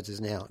 episodes, is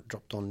now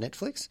dropped on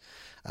Netflix.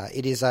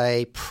 It is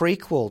a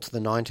prequel to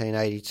the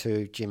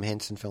 1982 Jim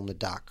Henson film The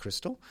Dark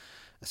Crystal,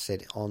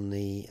 set on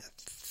the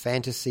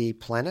fantasy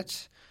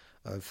planet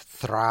of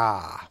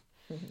Thra.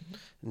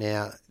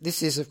 Now,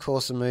 this is, of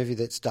course, a movie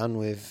that's done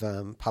with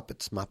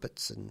puppets,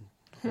 Muppets, and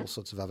all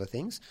sorts of other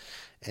things,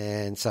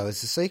 and so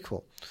is the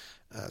sequel.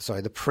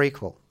 the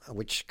prequel,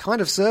 which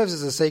kind of serves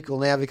as a sequel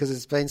now because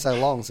it's been so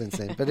long since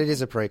then, but it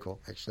is a prequel,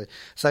 actually.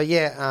 So,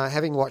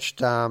 having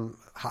watched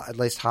at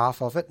least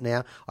half of it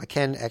now, I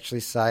can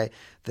actually say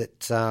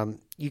that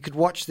you could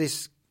watch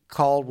this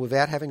cold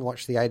without having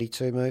watched the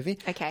 82 movie.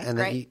 Okay, and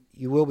great. that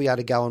you will be able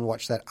to go and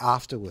watch that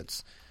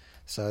afterwards.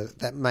 So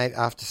that may,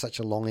 after such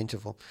a long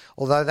interval.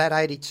 Although that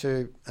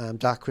 82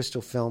 Dark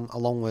Crystal film,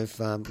 along with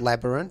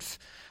Labyrinth,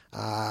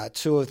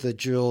 two of the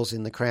jewels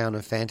in the crown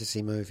of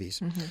fantasy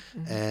movies,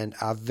 and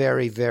are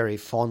very, very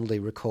fondly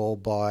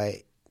recalled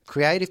by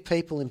creative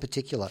people in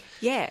particular.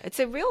 Yeah, it's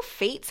a real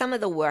feat, some of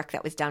the work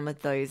that was done with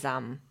those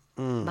puppetry.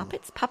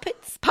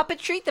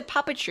 The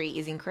puppetry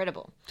is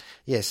incredible.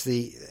 Yes,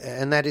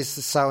 and that is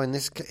so in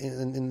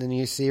the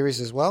new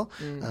series as well.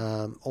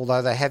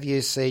 Although they have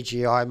used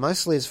CGI,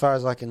 mostly as far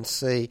as I can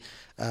see,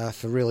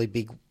 for really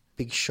big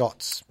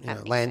shots,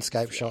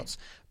 landscape shots,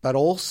 but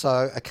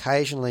also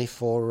occasionally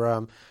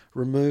for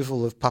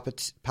removal of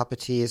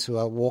puppeteers who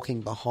are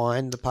walking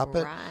behind the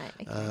puppet. Right,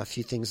 okay. A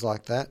few things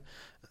like that.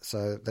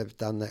 So they've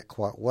done that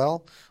quite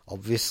well.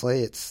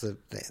 Obviously, it's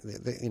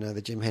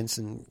the Jim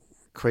Henson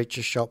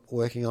Creature Shop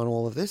working on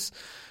all of this,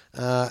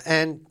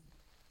 and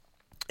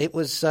it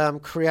was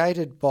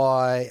created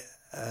by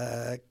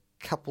a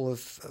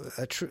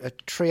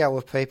trio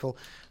of people,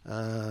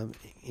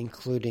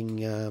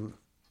 including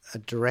a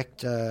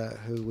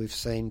director who we've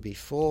seen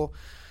before,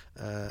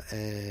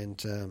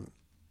 and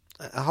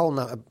a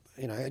whole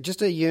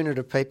just a unit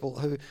of people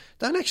who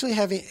don't actually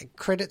have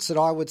credits that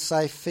I would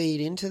say feed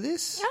into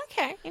this.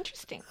 Okay,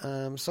 interesting.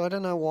 So I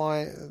don't know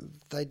why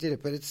they did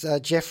it, but it's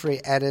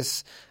Jeffrey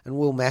Addis and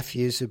Will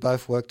Matthews, who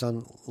both worked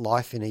on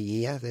Life in a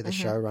Year. They're the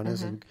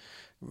showrunners, and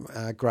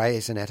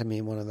Grey's Anatomy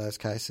in one of those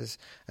cases.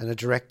 And a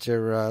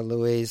director,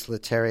 Louise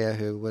Leterrier,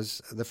 who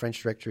was the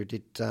French director who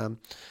did...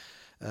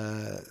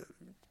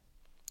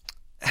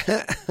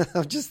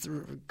 I've just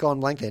gone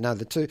blank there. No,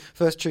 the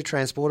first two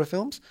Transporter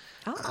films,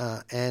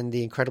 and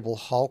The Incredible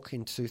Hulk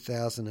in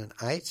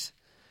 2008.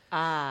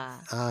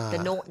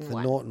 The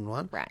Norton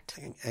one. Right.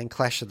 And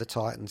Clash of the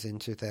Titans in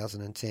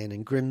 2010,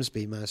 and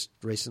Grimsby most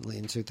recently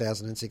in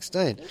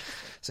 2016.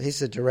 So he's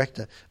the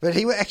director. But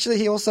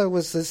he also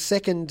was the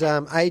second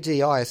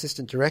ADI,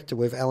 assistant director,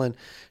 with Alan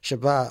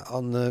Chabat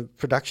on the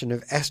production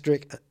of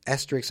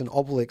Asterix and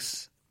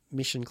Obelix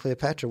Mission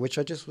Cleopatra, which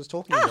I just was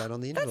talking about on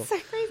the interval.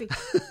 That's so crazy.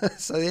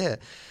 So, yeah.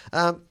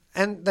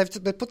 And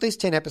they've put these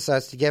 10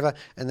 episodes together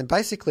and then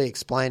basically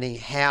explaining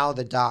how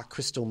the Dark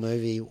Crystal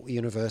movie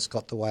universe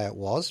got the way it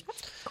was.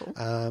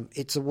 Cool.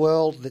 It's a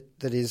world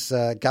that is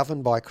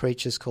governed by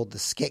creatures called the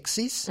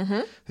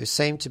Skeksis, who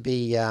seem to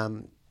be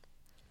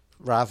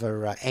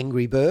rather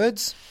angry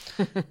birds,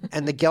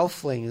 and the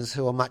Gelflings,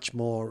 who are much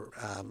more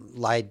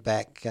laid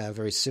back,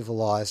 very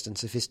civilised and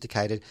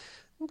sophisticated,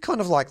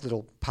 kind of like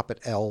little puppet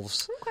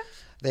elves. Okay.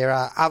 There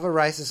are other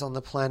races on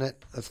the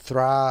planet of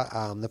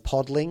Thra, the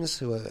Podlings,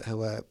 who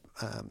are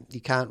you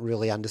can't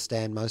really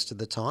understand most of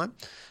the time,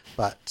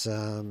 but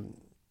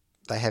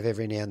they have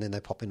every now and then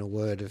they pop in a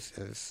word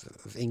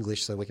of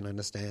English so we can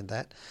understand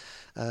that.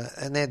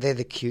 And they're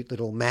the cute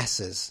little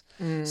masses.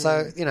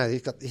 So,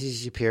 you've got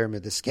here's your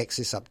pyramid, the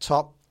Skeksis up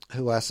top,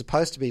 who are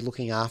supposed to be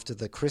looking after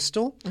the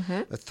crystal,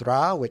 the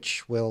Thra,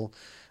 which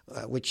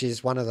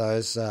is one of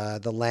those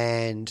the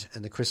land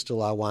and the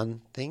crystal are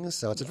one things.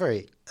 So it's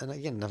and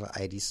again, another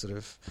 80s sort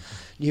of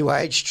new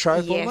age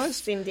trope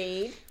almost. Yes,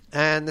 indeed.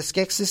 And the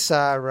Skeksis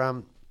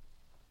are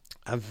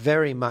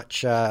very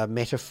much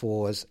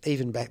metaphors,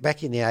 even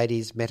back in the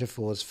 80s,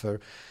 metaphors for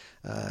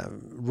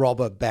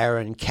robber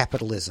baron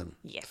capitalism.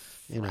 Yes,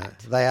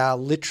 they are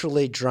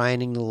literally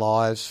draining the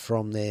lives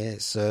from their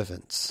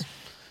servants.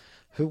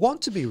 Who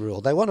want to be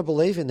ruled. They want to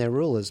believe in their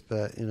rulers,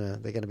 but, they're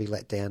going to be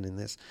let down in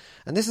this.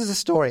 And this is a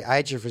story,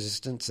 Age of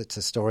Resistance. It's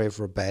a story of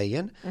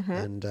rebellion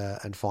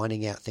and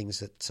finding out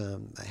things that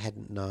they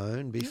hadn't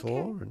known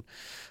before.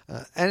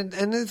 Okay. And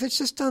they've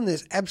just done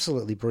this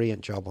absolutely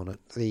brilliant job on it.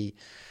 The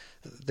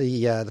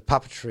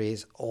puppetry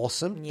is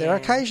awesome. Yeah. There are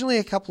occasionally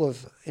a couple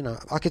of,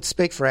 I could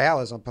speak for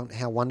hours on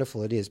how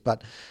wonderful it is,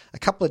 but a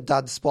couple of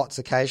dud spots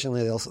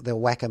occasionally they'll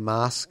whack a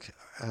mask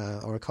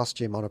or a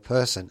costume on a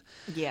person,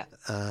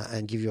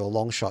 and give you a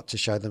long shot to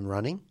show them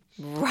running.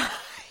 Right.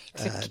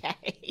 Okay.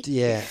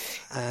 Yeah,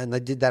 and they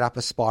did that up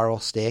a spiral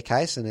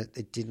staircase, and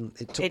it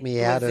didn't. It took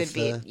me out of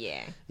the.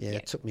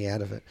 It took me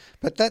out of it.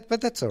 But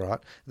that's all right.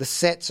 The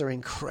sets are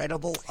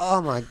incredible.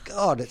 Oh my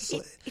God, it's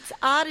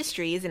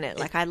artistry, isn't it?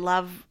 Like I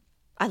love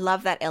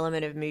that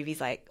element of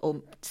movies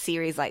or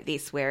series like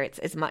this, where it's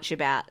as much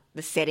about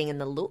the setting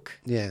and the look.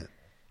 Yeah.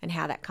 And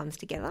how that comes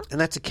together.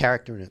 And that's a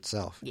character in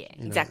itself. Yeah,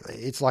 exactly.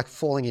 It's like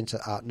falling into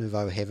Art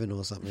Nouveau heaven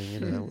or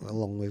something,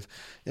 along with...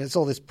 it's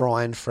all this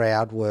Brian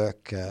Froud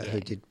work,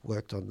 who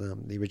worked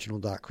on the original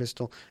Dark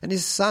Crystal. And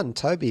his son,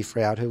 Toby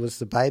Froud, who was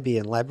the baby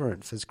in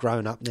Labyrinth, has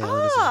grown up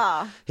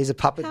now. He's a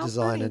puppet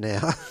designer now.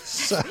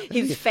 So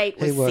his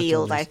fate was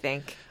sealed, I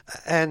think.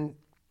 And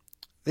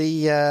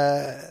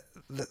the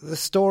the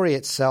story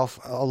itself,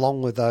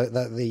 along with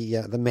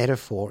the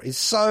metaphor, is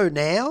so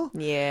now.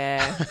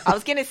 Yeah. I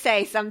was going to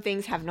say some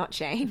things have not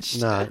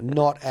changed. No,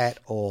 not at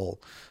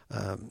all.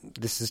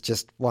 This is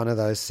just one of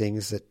those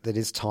things that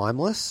is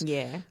timeless.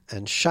 Yeah.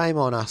 And shame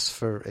on us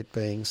for it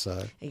being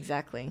so.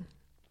 Exactly.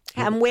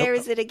 And where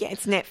is it again?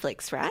 It's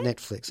Netflix, right?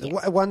 Netflix. Yeah.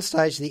 At one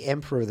stage, the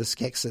Emperor of the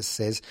Skeksis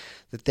says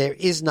that there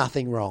is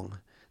nothing wrong.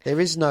 There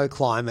is no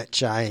climate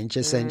change,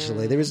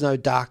 essentially. There is no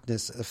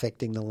darkness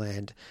affecting the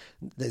land.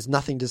 There's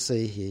nothing to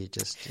see here.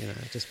 Just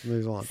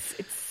move on.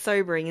 It's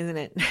sobering, isn't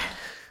it?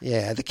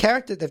 Yeah, the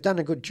character, they've done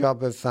a good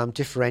job of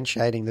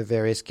differentiating the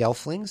various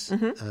Gelflings,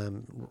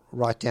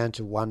 right down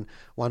to one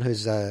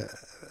who's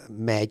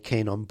mad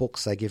keen on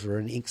books. They give her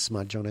an ink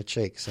smudge on her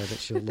cheek so that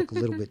she'll look a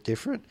little bit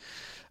different.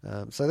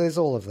 So there's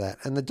all of that.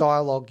 And the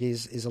dialogue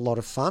is a lot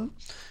of fun.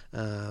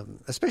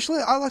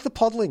 Especially, I like the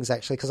Podlings,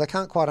 actually, because I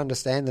can't quite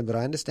understand them, but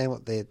I understand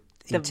what their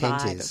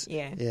intent is.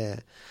 Yeah.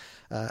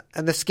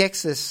 And the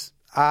Skeksis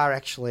are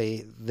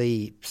actually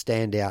the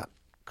standout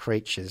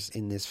creatures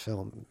in this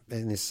film,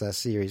 in this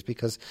series,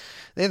 because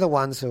they're the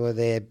ones who are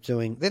there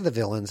they're the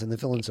villains, and the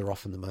villains are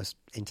often the most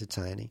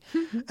entertaining.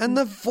 And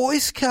the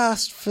voice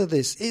cast for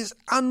this is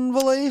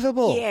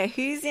unbelievable. Yeah,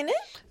 who's in it?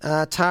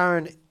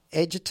 Taron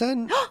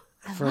Egerton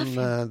from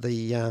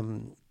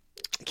the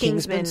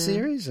Kingsman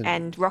series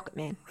and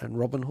Rocketman and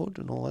Robin Hood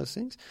and all those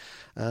things.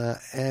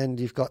 And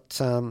you've got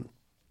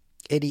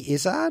Eddie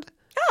Izzard,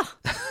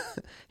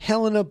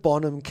 Helena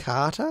Bonham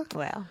Carter.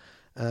 Wow.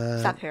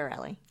 It's up her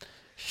alley.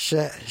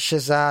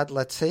 Shazad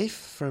Latif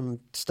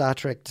from Star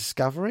Trek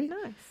Discovery.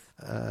 Nice.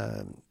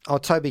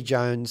 Toby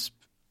Jones,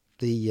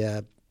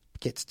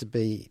 gets to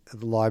be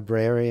the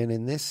librarian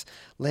in this.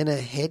 Lena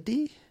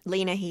Headey.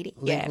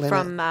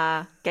 From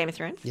Game of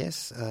Thrones.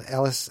 Yes.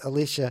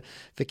 Alicia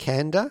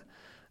Vikander.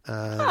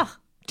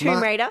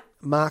 Tomb Raider.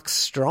 Mark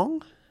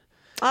Strong.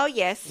 Oh,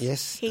 yes.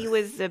 Yes. He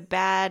was a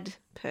bad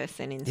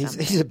person in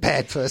something. He's a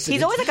bad person.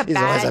 He's always like a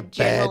bad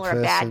general or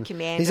a bad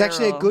commander. He's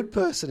actually a good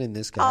person in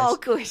this case. Oh,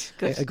 good.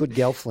 A good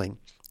Gelfling.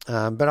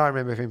 But I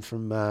remember him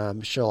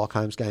from Sherlock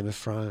Holmes, Game of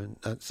Thrones.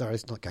 Sorry,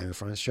 it's not Game of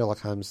Thrones. Sherlock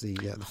Holmes, the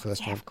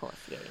first one. Of course.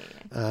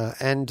 Yeah.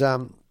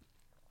 And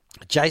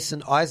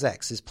Jason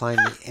Isaacs is playing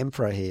the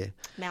Emperor here.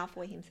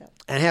 Malfoy himself.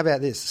 And how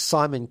about this?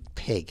 Simon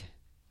Pegg.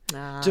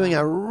 Doing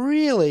a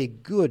really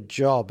good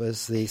job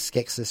as the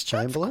Skeksis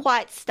Chamberlain. That's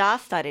quite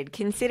star-studded,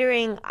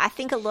 considering I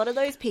think a lot of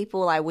those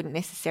people I wouldn't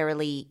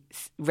necessarily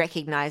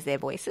recognise their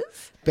voices.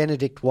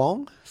 Benedict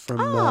Wong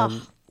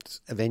from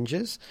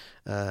Avengers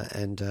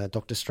and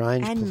Doctor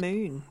Strange. And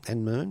Moon.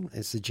 And Moon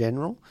is the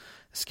General,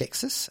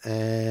 Skeksis.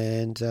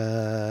 And,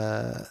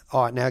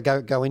 all right, now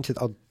go into...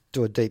 I'll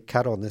do a deep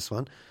cut on this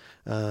one.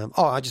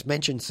 I just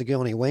mentioned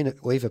Sigourney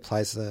Weaver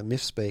plays the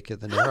Myth Speaker,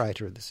 the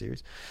narrator of the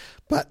series.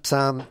 But...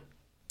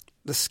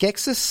 the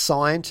Skeksis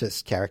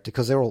scientist character,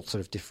 because they're all sort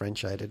of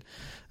differentiated,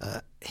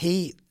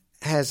 he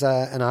has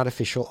an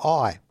artificial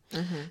eye.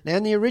 Mm-hmm. Now,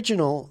 in the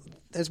original,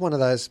 there's one of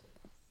those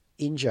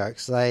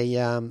in-jokes. They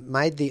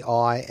made the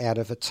eye out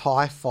of a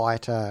TIE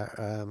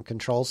fighter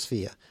control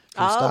sphere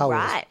from Star Wars.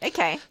 Oh, right.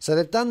 Okay. So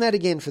they've done that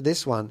again for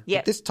this one. Yep.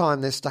 But this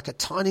time they've stuck a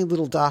tiny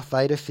little Darth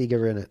Vader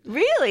figure in it.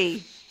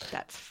 Really?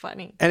 That's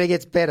funny. And it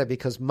gets better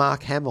because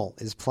Mark Hamill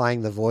is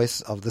playing the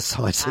voice of the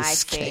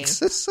scientist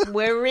Skeksis.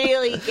 We're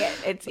really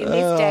it's in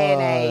this day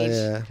and age.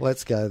 Yeah,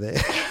 let's go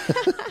there.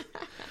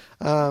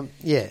 And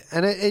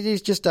it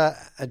is just a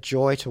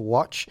joy to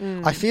watch.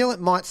 I feel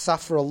it might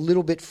suffer a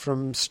little bit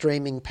from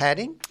streaming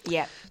padding.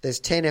 Yep. There's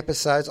 10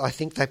 episodes. I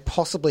think they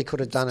possibly could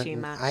have done it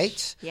in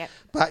 8. Yep.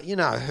 But,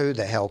 who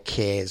the hell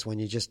cares when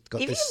you just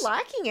got if this... you're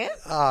liking it.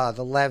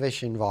 The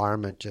lavish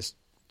environment just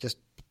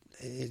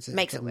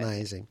makes it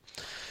amazing.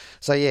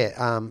 So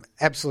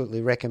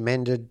absolutely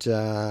recommended.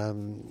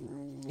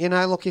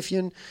 Look, if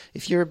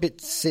you're a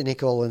bit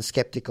cynical and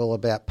skeptical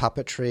about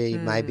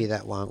puppetry, maybe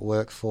that won't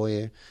work for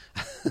you.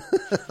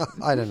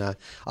 I don't know.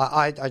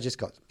 I just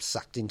got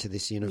sucked into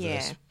this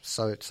universe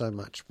so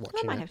much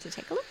watching. I might have to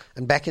take a look.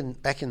 And back in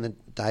the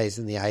days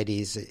in the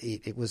 80s,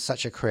 it was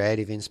such a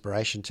creative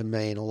inspiration to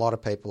me and a lot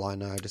of people I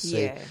know to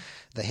see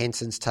the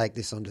Hensons take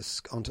this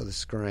onto the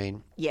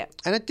screen. Yeah,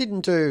 and it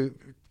didn't do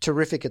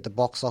terrific at the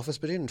box office,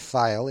 but it didn't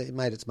fail. It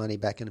made its money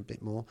back and a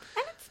bit more.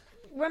 And it's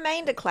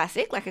remained a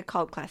classic, like a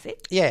cult classic.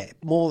 Yeah,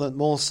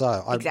 more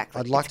so. Exactly.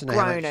 I'd like to know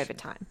grown over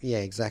time. Yeah,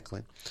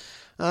 exactly.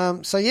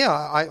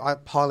 I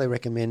highly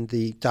recommend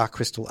the Dark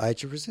Crystal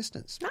Age of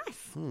Resistance.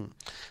 Nice. And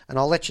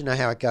I'll let you know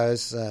how it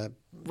goes.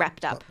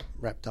 Wrapped up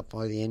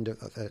by the end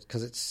of it,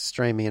 because it's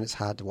streaming and it's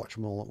hard to watch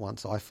them all at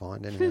once, I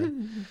find, anyway.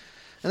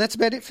 And that's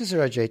about it for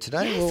Zero G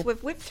today. Yes,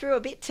 we've whipped through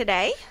a bit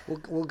today.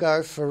 We'll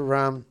go for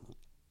a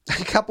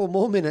couple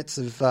more minutes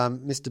of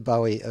Mr.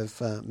 Bowie of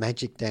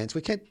Magic Dance.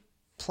 We kept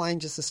playing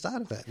just the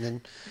start of it. And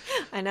then,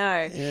 I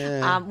know.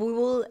 Yeah. We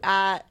will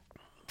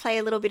play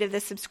a little bit of the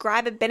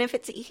subscriber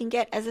benefits that you can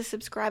get as a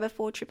subscriber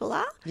for Triple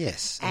R.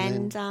 Yes.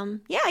 And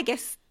I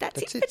guess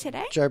that's it for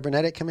today. Joe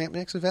Brunetti coming up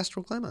next with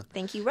Astral Glamour.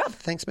 Thank you, Rob.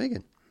 Thanks,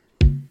 Megan.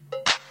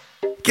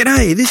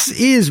 G'day, this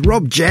is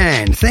Rob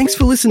Jan. Thanks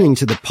for listening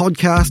to the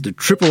podcast of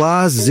Triple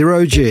R's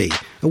Zero G,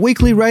 a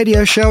weekly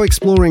radio show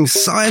exploring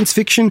science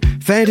fiction,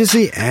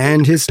 fantasy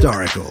and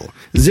historical.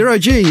 Zero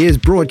G is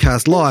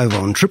broadcast live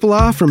on Triple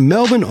R from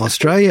Melbourne,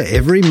 Australia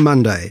every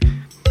Monday.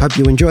 Hope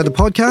you enjoy the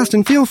podcast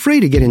and feel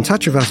free to get in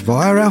touch with us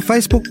via our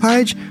Facebook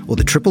page or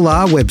the Triple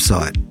R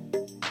website.